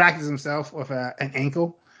 He missed practice himself with an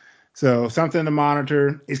ankle, so something to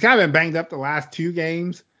monitor. He's kind of been banged up the last 2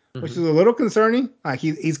 games, which is a little concerning. Like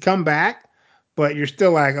he's come back, but you're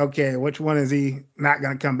still like, okay, which one is he not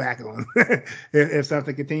going to come back on if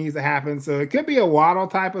something continues to happen? So it could be a Waddle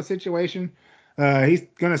type of situation. He's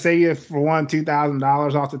going to save you for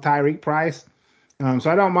 $2,000 off the Tyreek price.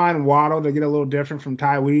 So I don't mind Waddle to get a little different from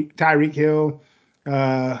Tyreek Hill.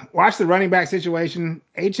 Watch the running back situation.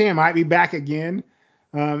 Achane might be back again.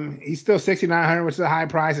 He's still 6,900, which is a high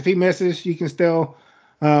price. If he misses, you can still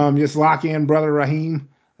just lock in brother Raheem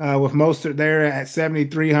with Mostert there at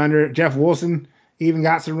 7,300. Jeff Wilson even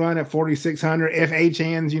got some run at 4,600 if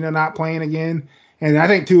Achane's not playing again. And I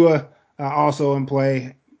think Tua also in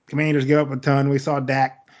play. Commanders give up a ton. We saw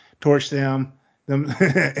Dak torch them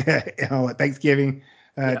at Thanksgiving.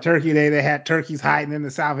 Turkey Day, they had turkeys hiding in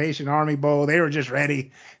the Salvation Army Bowl. They were just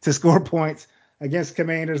ready to score points against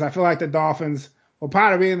Commanders. I feel like the Dolphins will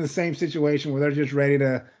probably be in the same situation where they're just ready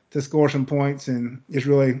to score some points, and it's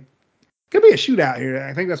really could be a shootout here.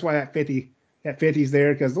 I think that's why that 50's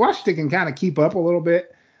there, because Washington can kind of keep up a little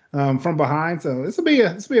bit from behind. So this will be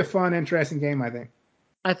a fun, interesting game, I think.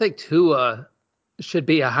 I think Tua should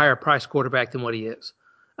be a higher price quarterback than what he is.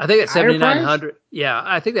 I think that Higher 7,900. Yeah,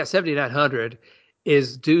 I think that 7,900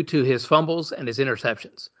 is due to his fumbles and his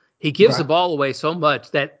interceptions. He gives the ball away so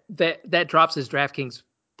much that drops his DraftKings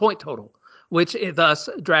point total, which thus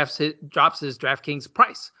drops his DraftKings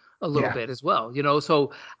price a little bit as well.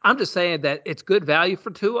 So I'm just saying that it's good value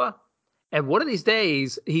for Tua. And one of these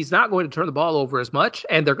days, he's not going to turn the ball over as much,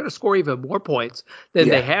 and they're going to score even more points than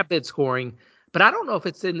they have been scoring. But I don't know if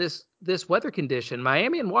it's in this weather condition.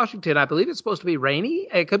 Miami and Washington, I believe it's supposed to be rainy.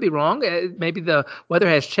 It could be wrong. Maybe the weather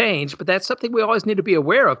has changed, but that's something we always need to be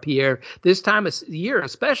aware of, Pierre, this time of year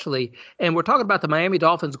especially. And we're talking about the Miami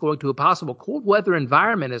Dolphins going to a possible cold weather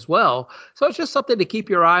environment as well. So it's just something to keep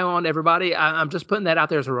your eye on, everybody. I'm just putting that out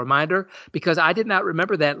there as a reminder, because I did not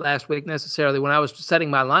remember that last week necessarily when I was setting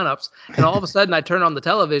my lineups. And all of a sudden I turned on the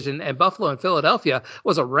television and Buffalo and Philadelphia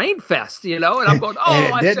was a rain fest, and I'm going,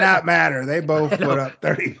 and it did not matter. They both put up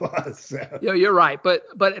 30 plus. So. You're right. But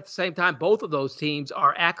at the same time, both of those teams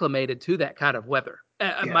are acclimated to that kind of weather.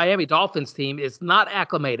 Miami Dolphins team is not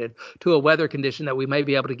acclimated to a weather condition that we may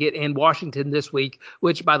be able to get in Washington this week,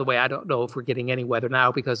 which, by the way, I don't know if we're getting any weather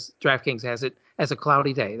now because DraftKings has it as a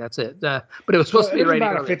cloudy day. That's it. But it was supposed to be raining.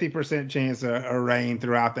 There's about a 50% chance of rain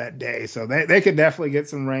throughout that day. So they could definitely get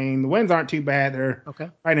some rain. The winds aren't too bad. They're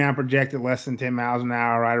right now projected less than 10 miles an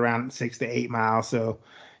hour, right around 6 to 8 miles. So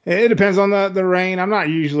it depends on the rain. I'm not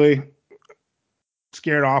usually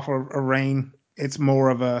scared off of rain. It's more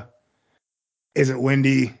of is it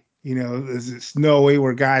windy? Is it snowy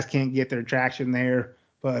where guys can't get their traction there?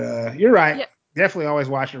 But you're right. Yeah. Definitely always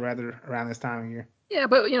watch it rather around this time of year. Yeah,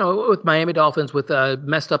 but with Miami Dolphins, with a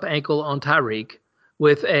messed up ankle on Tyreek,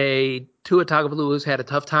 with a Tua Tagovailoa who's had a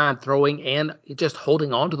tough time throwing and just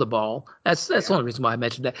holding on to the ball. That's the only reason why I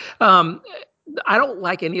mentioned that. I don't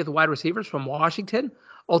like any of the wide receivers from Washington.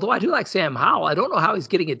 Although I do like Sam Howell, I don't know how he's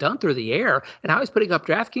getting it done through the air and how he's putting up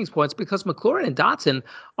DraftKings points, because McLaurin and Dotson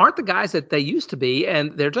aren't the guys that they used to be,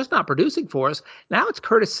 and they're just not producing for us. Now it's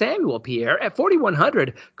Curtis Samuel, Pierre. At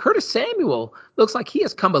 4,100, Curtis Samuel looks like he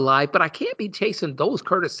has come alive, but I can't be chasing those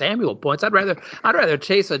Curtis Samuel points. I'd rather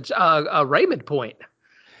chase a Raymond point.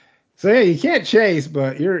 So yeah, you can't chase,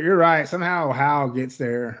 but you're right. Somehow Howell gets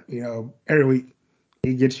there, every week.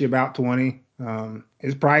 He gets you about 20.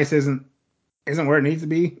 His price isn't where it needs to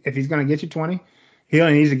be. If he's going to get you 20, he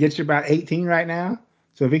only needs to get you about 18 right now.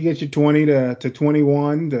 So if he gets you 20 to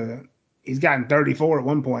 21, he's gotten 34 at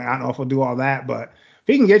one point. I don't know if he'll do all that, but if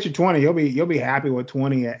he can get you 20, you'll be happy with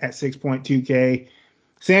 20 at 6.2K.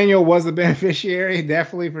 Samuel was the beneficiary,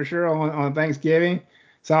 definitely for sure on Thanksgiving.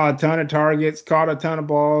 Saw a ton of targets, caught a ton of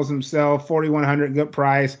balls himself. 4,100, good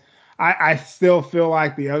price. I still feel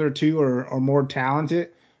like the other two are more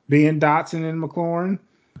talented, being Dotson and McLaurin.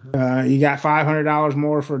 You got $500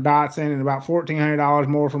 more for Dotson and about $1,400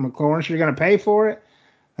 more for McLaurin. So you're going to pay for it.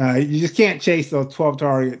 You just can't chase those 12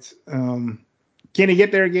 targets. Can he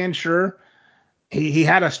get there again? Sure. He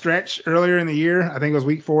had a stretch earlier in the year. I think it was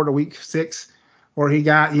week 4 to week 6 where he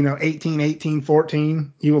got, 18,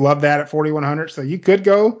 14. You would love that at 4,100. So you could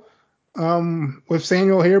go with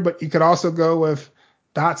Samuel here, but you could also go with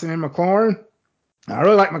Dotson and McLaurin. I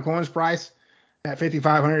really like McLaurin's price at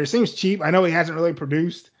 5,500. It seems cheap. I know he hasn't really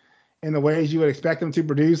produced in the ways you would expect him to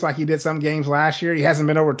produce like he did some games last year. He hasn't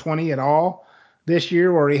been over 20 at all this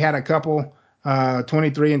year, where he had a couple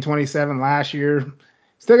 23 and 27 last year.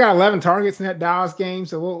 Still got 11 targets in that Dallas game,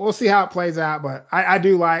 so we'll see how it plays out. But I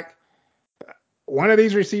do like one of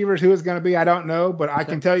these receivers. Who it's going to be, I don't know, but I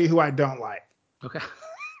can tell you who I don't like. Okay.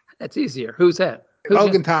 That's easier. Who's that?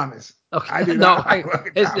 Logan Thomas. Okay. I do not like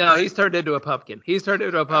Logan Thomas. No, he's turned into a pumpkin.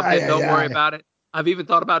 Don't worry about it. I've even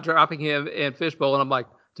thought about dropping him in Fishbowl, and I'm like,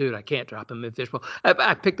 dude, I can't drop him in Fishbowl.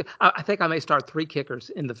 I think I may start 3 kickers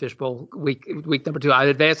in the Fishbowl week number 2. I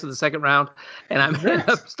advanced to the second round, and I'm going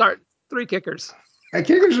to start 3 kickers.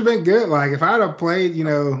 kickers have been good. Like if I'd have played,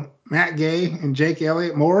 Matt Gay and Jake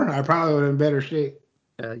Elliott more, I probably would have been in better shape.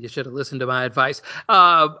 You should have listened to my advice.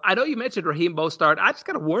 I know you mentioned Raheem Mostert. I just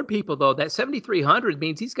got to warn people, though, that 7,300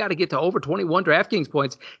 means he's got to get to over 21 DraftKings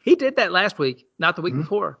points. He did that last week, not the week Mm-hmm.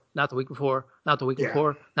 before, not the week before, not the week Yeah,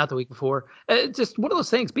 before, not the week before. Just one of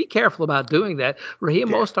those things. Be careful about doing that. Raheem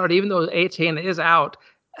yeah, Mostert, even though Achane is out,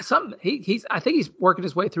 I think he's working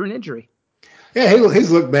his way through an injury. yeah.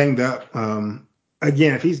 He's looked banged up.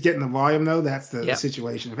 Again, if he's getting the volume though, that's the Yep,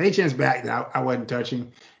 situation. If HN's back, I wouldn't touch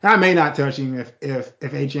him. I may not touch him if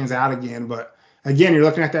HN's out again. But again, you're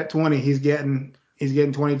looking at that 20. He's getting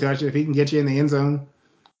 20 touches. If he can get you in the end zone,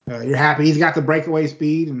 you're happy. He's got the breakaway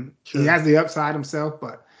speed and he sure. has the upside himself.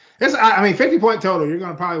 But I mean, 50-point total. You're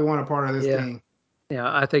going to probably want a part of this Yeah. thing. Yeah,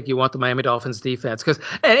 I think you want the Miami Dolphins defense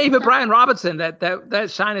and even Brian Robinson, that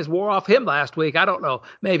shine has wore off him last week. I don't know.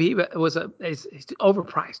 Maybe he's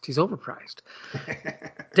overpriced. He's overpriced.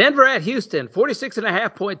 Denver at Houston,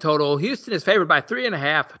 46.5 point total. Houston is favored by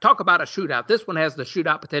 3.5. Talk about a shootout. This one has the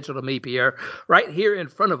shootout potential to me, Pierre, right here in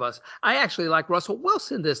front of us. I actually like Russell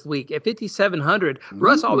Wilson this week at 5,700.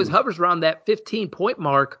 Russ always Ooh, hovers around that 15-point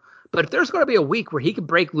mark. But if there's going to be a week where he can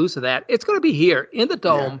break loose of that, it's going to be here in the yeah.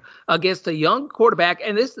 dome against a young quarterback.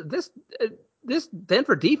 And this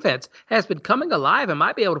Denver defense has been coming alive and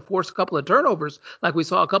might be able to force a couple of turnovers like we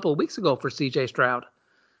saw a couple of weeks ago for C.J. Stroud.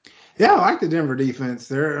 Yeah, I like the Denver defense.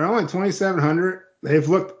 They're only 2,700. They've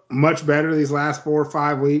looked much better these last 4 or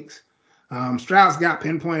 5 weeks. Stroud's got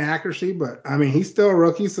pinpoint accuracy, but I mean he's still a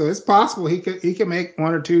rookie, so it's possible he could make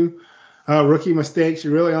one or two rookie mistakes.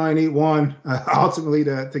 You really only need one ultimately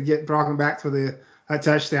to get Brockman back to a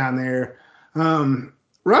touchdown there.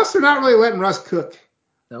 Russ, they're not really letting Russ cook.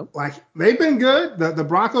 Nope. Like they've been good. The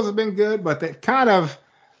Broncos have been good, but they kind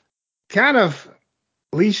of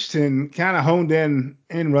leashed and kind of honed in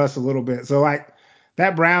Russ a little bit. So like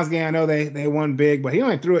that Browns game, I know they won big, but he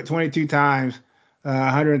only threw it 22 times,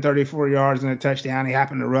 134 yards and a touchdown. He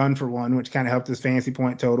happened to run for one, which kind of helped his fantasy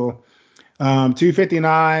point total.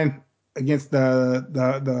 259 against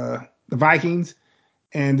the Vikings,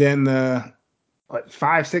 and then the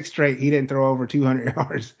 5-6 straight he didn't throw over 200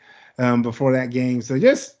 yards before that game. So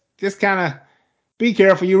just kind of be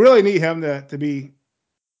careful. You really need him to be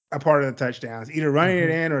a part of the touchdowns, either running it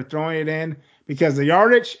Mm-hmm. in or throwing it in, because the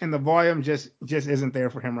yardage and the volume just isn't there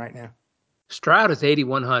for him right now. Stroud is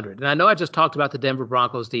 8,100. And I know I just talked about the Denver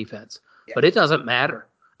Broncos defense, Yeah. but it doesn't matter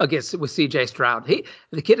against with CJ Stroud.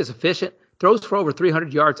 The kid is efficient, throws for over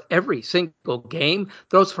 300 yards every single game,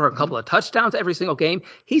 throws for a Mm-hmm. couple of touchdowns every single game.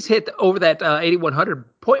 He's hit over that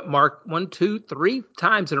 8,100 point mark 3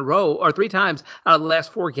 times in a row, or 3 times out of the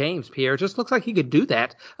last 4 games, Pierre. It just looks like he could do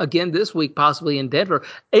that again this week, possibly in Denver.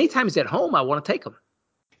 Anytime he's at home, I want to take him.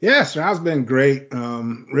 Yeah, Stroud's been great,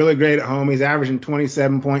 really great at home. He's averaging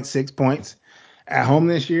 27.6 points at home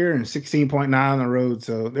this year and 16.9 on the road.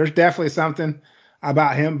 So there's definitely something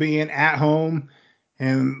about him being at home.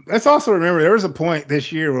 And let's also remember there was a point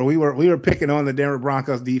this year where we were picking on the Denver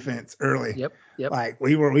Broncos defense early. Yep, yep. Like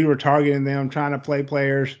we were targeting them, trying to play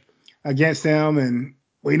players against them. And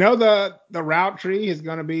we know the route tree is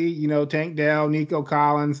going to be, Tank Dell, Nico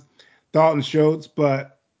Collins, Dalton Schultz,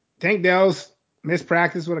 but Tank Dell's missed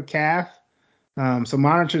practice with a calf. So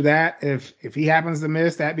monitor that. If he happens to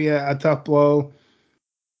miss, that'd be a tough blow.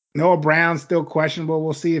 Noah Brown's still questionable.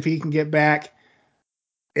 We'll see if he can get back.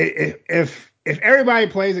 If everybody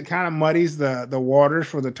plays, it kind of muddies the waters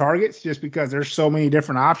for the targets just because there's so many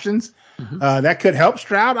different options. Mm-hmm. That could help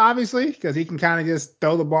Stroud, obviously, because he can kind of just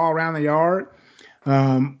throw the ball around the yard.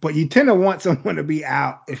 But you tend to want someone to be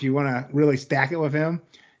out if you want to really stack it with him,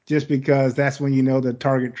 just because that's when you know the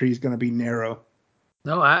target tree is going to be narrow.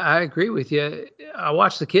 No, I agree with you. I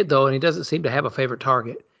watched the kid though, and he doesn't seem to have a favorite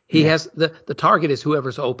target. He Yeah. has the target is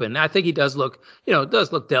whoever's open. I think he does look,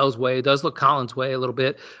 does look Dell's way, does look Collins' way a little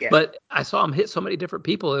bit. Yeah. But I saw him hit so many different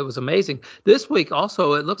people. It was amazing. This week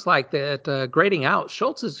also, it looks like that grading out.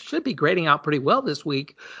 Should be grading out pretty well this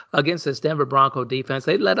week against this Denver Bronco defense.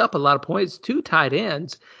 They let up a lot of points, 2 tight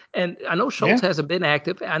ends. And I know Schultz Yeah. hasn't been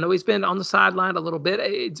active. I know he's been on the sideline a little bit.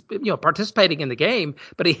 It's been, participating in the game,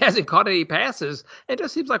 but he hasn't caught any passes. It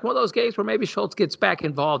just seems like one of those games where maybe Schultz gets back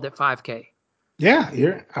involved at 5K. Yeah.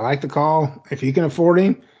 I like the call. If you can afford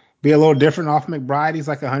him, be a little different off McBride. He's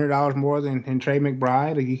like $100 more than Trey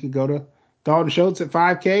McBride. Or you could go to Dalton Schultz at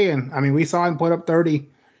 5K. And I mean, we saw him put up 30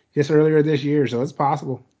 just earlier this year. So it's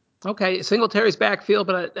possible. Okay, Singletary's backfield,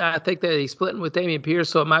 but I think that he's splitting with Damian Pierce,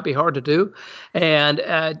 so it might be hard to do. And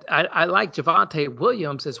I like Javonte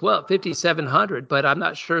Williams as well, 5,700, but I'm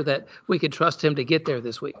not sure that we could trust him to get there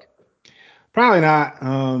this week. Probably not.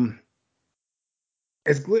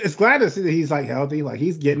 it's glad to see that he's like healthy. Like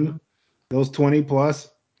he's Mm-hmm. getting those 20 plus,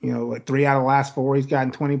 like 3 out of the last 4, he's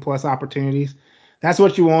gotten 20 plus opportunities. That's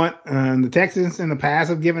what you want. The Texans in the past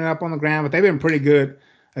have given up on the ground, but they've been pretty good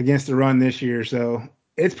against the run this year. So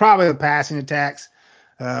it's probably the passing attacks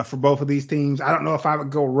for both of these teams. I don't know if I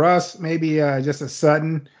would go Russ, maybe just a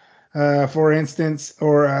Sutton, for instance,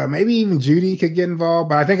 or maybe even Judy could get involved.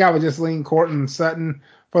 But I think I would just lean Courtland Sutton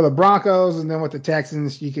for the Broncos, and then with the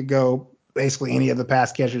Texans, you could go basically any of the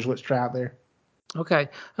pass catchers with Stroud there. Okay.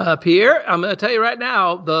 Pierre, I'm going to tell you right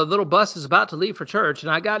now, the little bus is about to leave for church,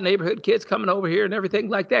 and I got neighborhood kids coming over here and everything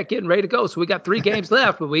like that, getting ready to go. So we got 3 games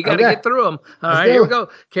left, but we got to Okay, get through them. All let's right, here we go.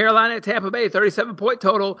 go. Carolina at Tampa Bay, 37-point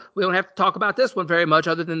total. We don't have to talk about this one very much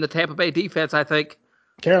other than the Tampa Bay defense, I think.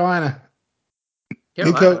 Carolina, new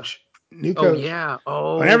Carolina. coach, new Oh, coach. yeah.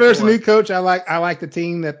 Oh, Whenever there's a boy. new coach, I like the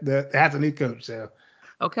team that has a new coach. So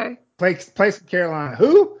Okay. play some Carolina.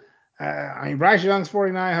 Who? I mean, Bryce Young's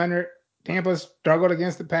 4,900. Tampa struggled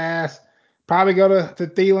against the pass. Probably go to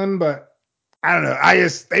Thielen, but I don't know.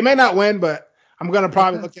 They may not win, but I'm gonna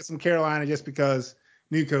probably Okay. look at some Carolina just because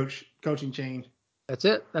new coaching change. That's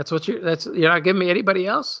it. You're not giving me anybody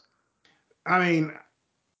else? I mean,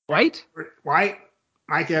 White? White,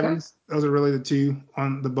 Mike Okay. Evans. Those are really the two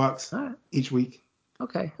on the Bucks All right. each week.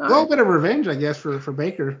 Okay. A All little right. bit of revenge, I guess, for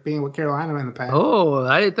Baker being with Carolina in the past. Oh,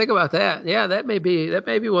 I didn't think about that. Yeah, that may be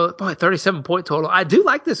well, boy, 37-point total. I do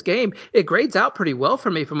like this game. It grades out pretty well for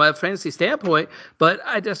me from a fantasy standpoint, but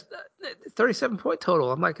I just 37-point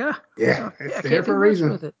total. I'm like, Yeah, yeah, it's I there can't for do a much reason.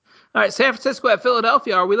 with it. All right, San Francisco at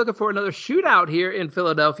Philadelphia. Are we looking for another shootout here in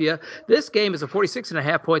Philadelphia? This game is a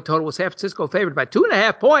 46.5-point total with San Francisco favored by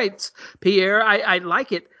 2.5 points. Pierre, I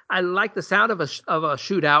like it. I like the sound of a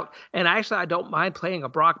shootout, and actually, I don't mind playing a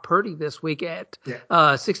Brock Purdy this week at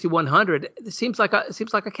Yeah. 6,100. It seems like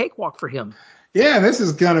a cakewalk for him. Yeah, this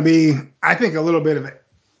is going to be, I think, a little bit of an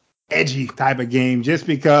edgy type of game just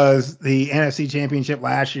because the NFC Championship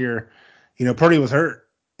last year, Purdy was hurt.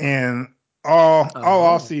 And all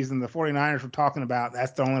off Oh, season, the 49ers were talking about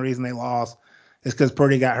that's the only reason they lost is because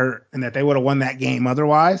Purdy got hurt and that they would have won that game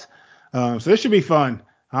otherwise. So this should be fun.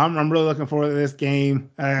 I'm really looking forward to this game.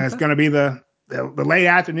 It's okay. going to be the late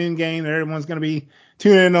afternoon game that everyone's going to be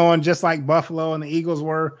tuning on, just like Buffalo and the Eagles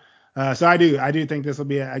were. So I do think this will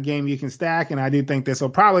be a game you can stack, and I do think this will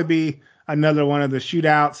probably be another one of the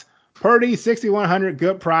shootouts. Purdy 6,100,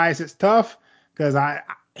 good price. It's tough because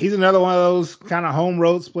he's another one of those kind of home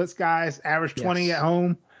road splits guys. Average 20 at Yes.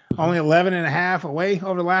 home, Mhm. only 11 and a half away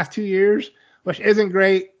over the last 2 years, which isn't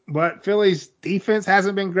great. But Philly's defense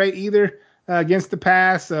hasn't been great either against the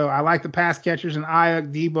pass. So I like the pass catchers in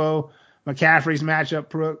Ayuk, Debo, McCaffrey's matchup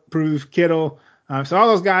proof, Kittle. So all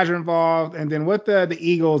those guys are involved. And then with the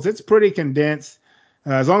Eagles, it's pretty condensed.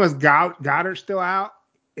 As long as Goddard's still out,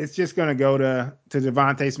 it's just going to go to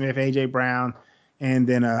Devontae Smith, A.J. Brown, and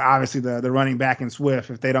then obviously the running back and Swift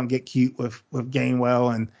if they don't get cute with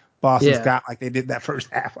Gainwell and Boston Yeah. Scott like they did that first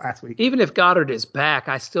half last week. Even if Goddard is back,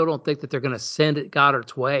 I still don't think that they're going to send it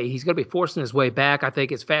Goddard's way. He's going to be forcing his way back, I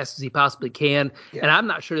think, as fast as he possibly can. Yeah. And I'm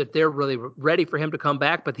not sure that they're really ready for him to come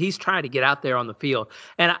back, but he's trying to get out there on the field.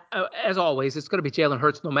 And as always, it's going to be Jalen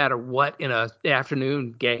Hurts no matter what in an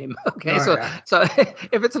afternoon game. Okay, Oh so yeah. so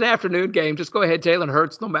if it's an afternoon game, just go ahead, Jalen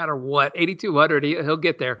Hurts, no matter what, 8,200, he'll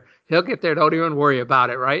get there. He'll get there. Don't even worry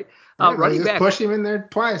about it, right? Yeah, they Running just back, push him in there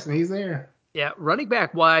twice and he's there. yeah, running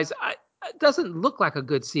back wise, it doesn't look like a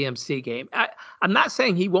good CMC game. I'm not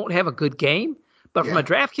saying he won't have a good game, but from a Yeah.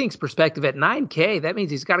 DraftKings perspective, at 9K, that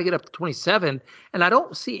means he's got to get up to 27, and I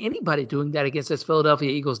don't see anybody doing that against this Philadelphia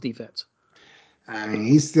Eagles defense. I mean,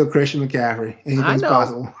 he's still Christian McCaffrey. I Anything's know,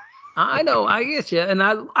 possible. I get you, and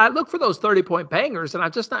I look for those 30-point bangers, and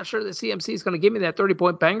I'm just not sure that CMC is going to give me that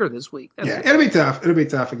 30-point banger this week. That's Yeah, just it'll be tough. It'll be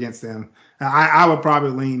tough against them. I would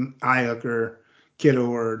probably lean Ayuk or Kittle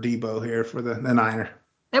or Debo here for the Niner.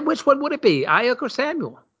 and which one would it be, Ayuk or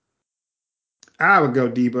Samuel? I would go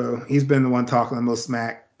Debo. He's been the one talking the most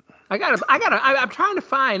smack. I'm trying to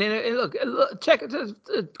find, and look, check it.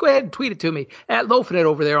 Go ahead and tweet it to me at Loafing It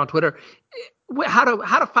over there on Twitter. How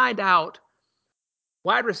to find out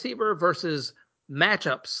wide receiver versus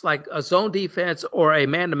matchups like a zone defense or a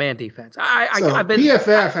man-to-man defense. So I've been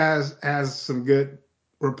PFF has some good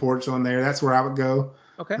reports on there. That's where I would go.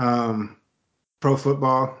 okay. Pro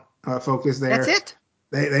Football Focus That's there. it.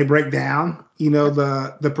 They break down,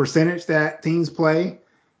 the percentage that teams play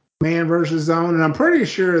man versus zone, and I'm pretty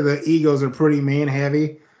sure the Eagles are pretty man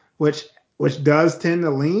heavy, which does tend to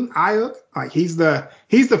lean Ayuk. Like he's the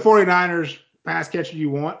 49ers pass catcher you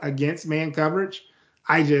want against man coverage.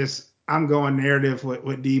 I'm going narrative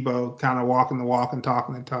with Debo, kind of walking the walk and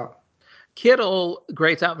talking the talk. Kittle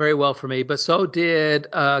grades out very well for me, but so did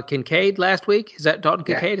Kincaid last week. Is that Dalton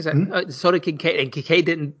Kincaid? Is that so did Kincaid? And Kincaid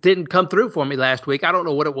didn't come through for me last week. I don't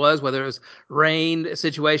know what it was, whether it was rain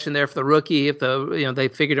situation there for the rookie, if they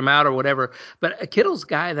figured him out or whatever. But Kittle's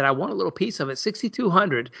guy that I want a little piece of at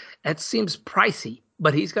 6,200. That seems pricey,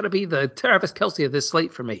 but he's going to be the Travis Kelce of this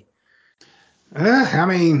slate for me. I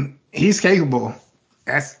mean, he's capable.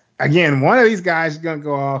 That's again, one of these guys is going to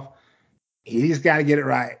go off. He's got to get it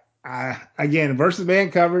right. Again, versus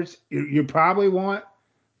man coverage, you probably want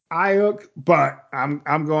Ayuk, but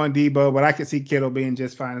I'm going Debo, but I could see Kittle being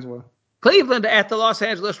just fine as well. Cleveland at the Los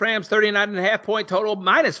Angeles Rams, 39.5-point total,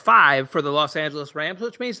 -5 for the Los Angeles Rams,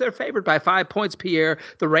 which means they're favored by 5 points, Pierre.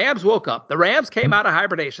 The Rams woke up. The Rams came out of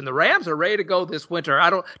hibernation. The Rams are ready to go this winter.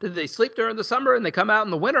 Did they sleep during the summer and they come out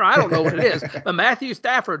in the winter? I don't know what it is. But Matthew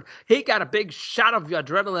Stafford, he got a big shot of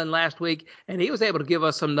adrenaline last week, and he was able to give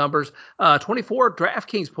us some numbers. 24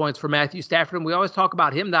 DraftKings points for Matthew Stafford, and we always talk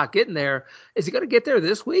about him not getting there. Is he going to get there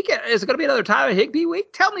this week? Is it going to be another Tyler Higbee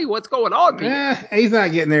week? Tell me what's going on, Pierre. He's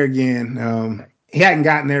not getting there again. He hadn't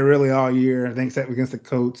gotten there really all year, I think, except against the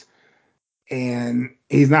Colts. And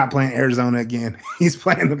he's not playing Arizona again. He's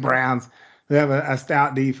playing the Browns. They have a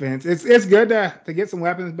stout defense. It's good to get some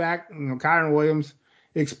weapons back. Kyron Williams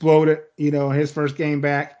exploded, his first game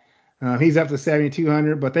back. He's up to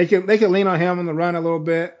 7,200, but they could lean on him on the run a little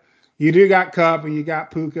bit. You do got Kupp and you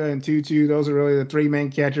got Puka and Tutu. Those are really the three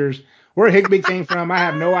main catchers. Where Higbee came from, I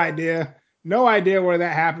have no idea. No idea where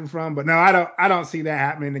that happened from, but no, I don't see that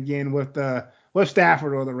happening again with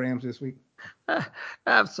Stafford or the Rams this week.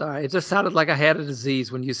 I'm sorry. It just sounded like I had a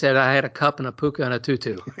disease when you said I had a Kupp and a Puka and a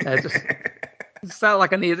Tutu. It sounded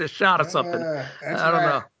like I needed a shot of something. I don't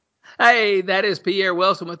know. Hey, that is Pierre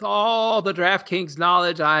Wilson with all the DraftKings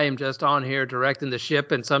knowledge. I am just on here directing the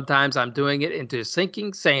ship, and sometimes I'm doing it into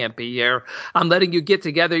sinking sand, Pierre. I'm letting you get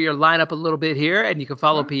together your lineup a little bit here, and you can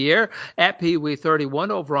follow Pierre at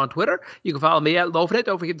PeeWee31 over on Twitter. You can follow me at Lofinit.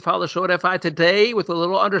 Don't forget to follow the show at FI Today with a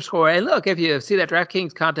little underscore. And look, if you see that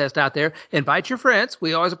DraftKings contest out there, invite your friends.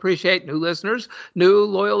 We always appreciate new listeners, new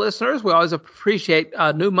loyal listeners. We always appreciate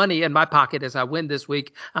new money in my pocket as I win this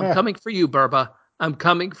week. I'm coming for you, Burba. I'm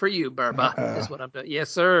coming for you, Burba. Is what I'm doing.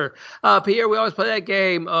 Yes, sir. Pierre, we always play that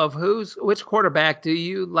game of which quarterback do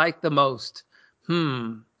you like the most?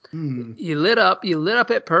 You lit up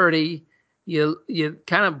at Purdy. You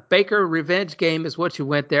kind of Baker revenge game is what you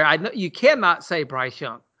went there. I know you cannot say Bryce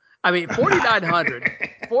Young. I mean,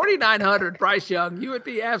 4,900 Bryce Young. You would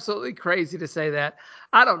be absolutely crazy to say that.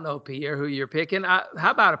 I don't know, Pierre, who you're picking. How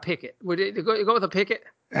about a Pickett? Would you go with a Pickett?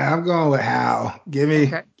 I'm going with Howell. Give me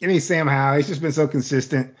Sam Howell. He's just been so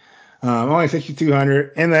consistent. Only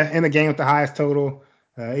 6,200 in the game with the highest total.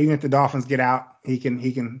 Even if the Dolphins get out, he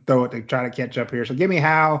can throw it to try to catch up here. So give me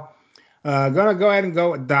Howell. Gonna go ahead and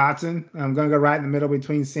go with Dotson. I'm gonna go right in the middle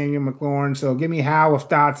between Samuel and McLaurin. So give me Howell with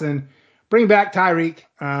Dotson. Bring back Tyreek.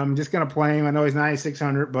 I'm just gonna play him. I know he's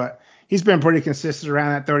 9,600, but he's been pretty consistent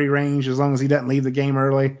around that 30 range as long as he doesn't leave the game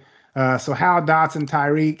early. So Howell, Dotson,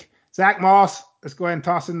 Tyreek, Zach Moss. Let's go ahead and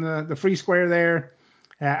toss in the free square there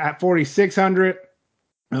at 4,600.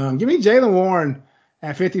 Give me Jaylen Warren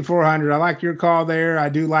at 5,400. I like your call there. I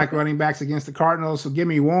do like running backs against the Cardinals, so give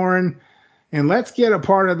me Warren. And let's get a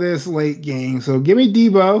part of this late game. So give me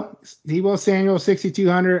Deebo Samuel,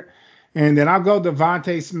 6,200. And then I'll go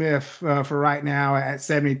Devontae Smith for right now at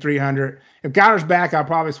 7,300. If Goddard's back, I'll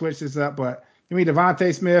probably switch this up, but give me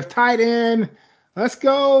Devontae Smith. Tight end. Let's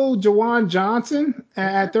go Jawan Johnson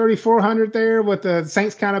at 3,400 there with the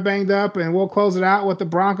Saints kind of banged up, and we'll close it out with the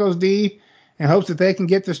Broncos D in hopes that they can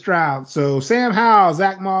get to Stroud. So Sam Howell,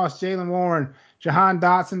 Zach Moss, Jaylen Warren, Jahan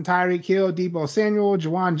Dotson, Tyreek Hill, Deebo Samuel,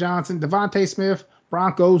 Jawan Johnson, Devontae Smith,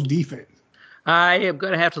 Broncos defense. I am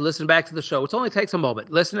going to have to listen back to the show. It only takes a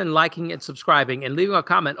moment. Listening, liking, and subscribing, and leaving a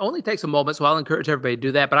comment only takes a moment, so I'll encourage everybody to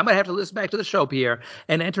do that. But I'm going to have to listen back to the show, Pierre,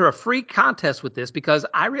 and enter a free contest with this because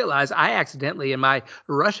I realized I accidentally, in my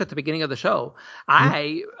rush at the beginning of the show,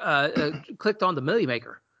 I clicked on the Millie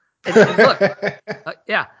Maker. And look,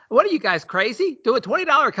 what are you guys crazy? Do a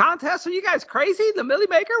 $20 contest? Are you guys crazy? The Millie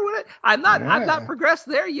Maker? I'm not progressed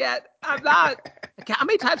there yet. I'm not. How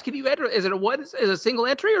many times can you enter? Is it a single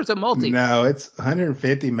entry or is it multi? No, it's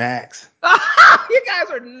 150 max. You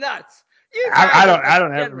guys are nuts. I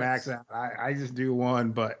don't ever max out. I just do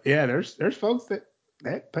one, but yeah, there's folks that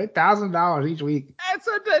pay $1,000 each week.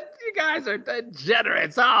 You guys are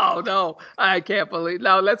degenerates. Oh no, I can't believe.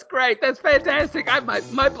 No, that's great. That's fantastic.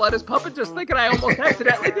 My blood is pumping just thinking I almost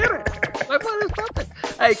accidentally did it. My blood is pumping.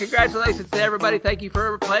 Hey, congratulations to everybody. Thank you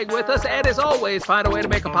for playing with us, and as always, find a way to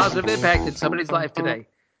make a positive impact in somebody's life today.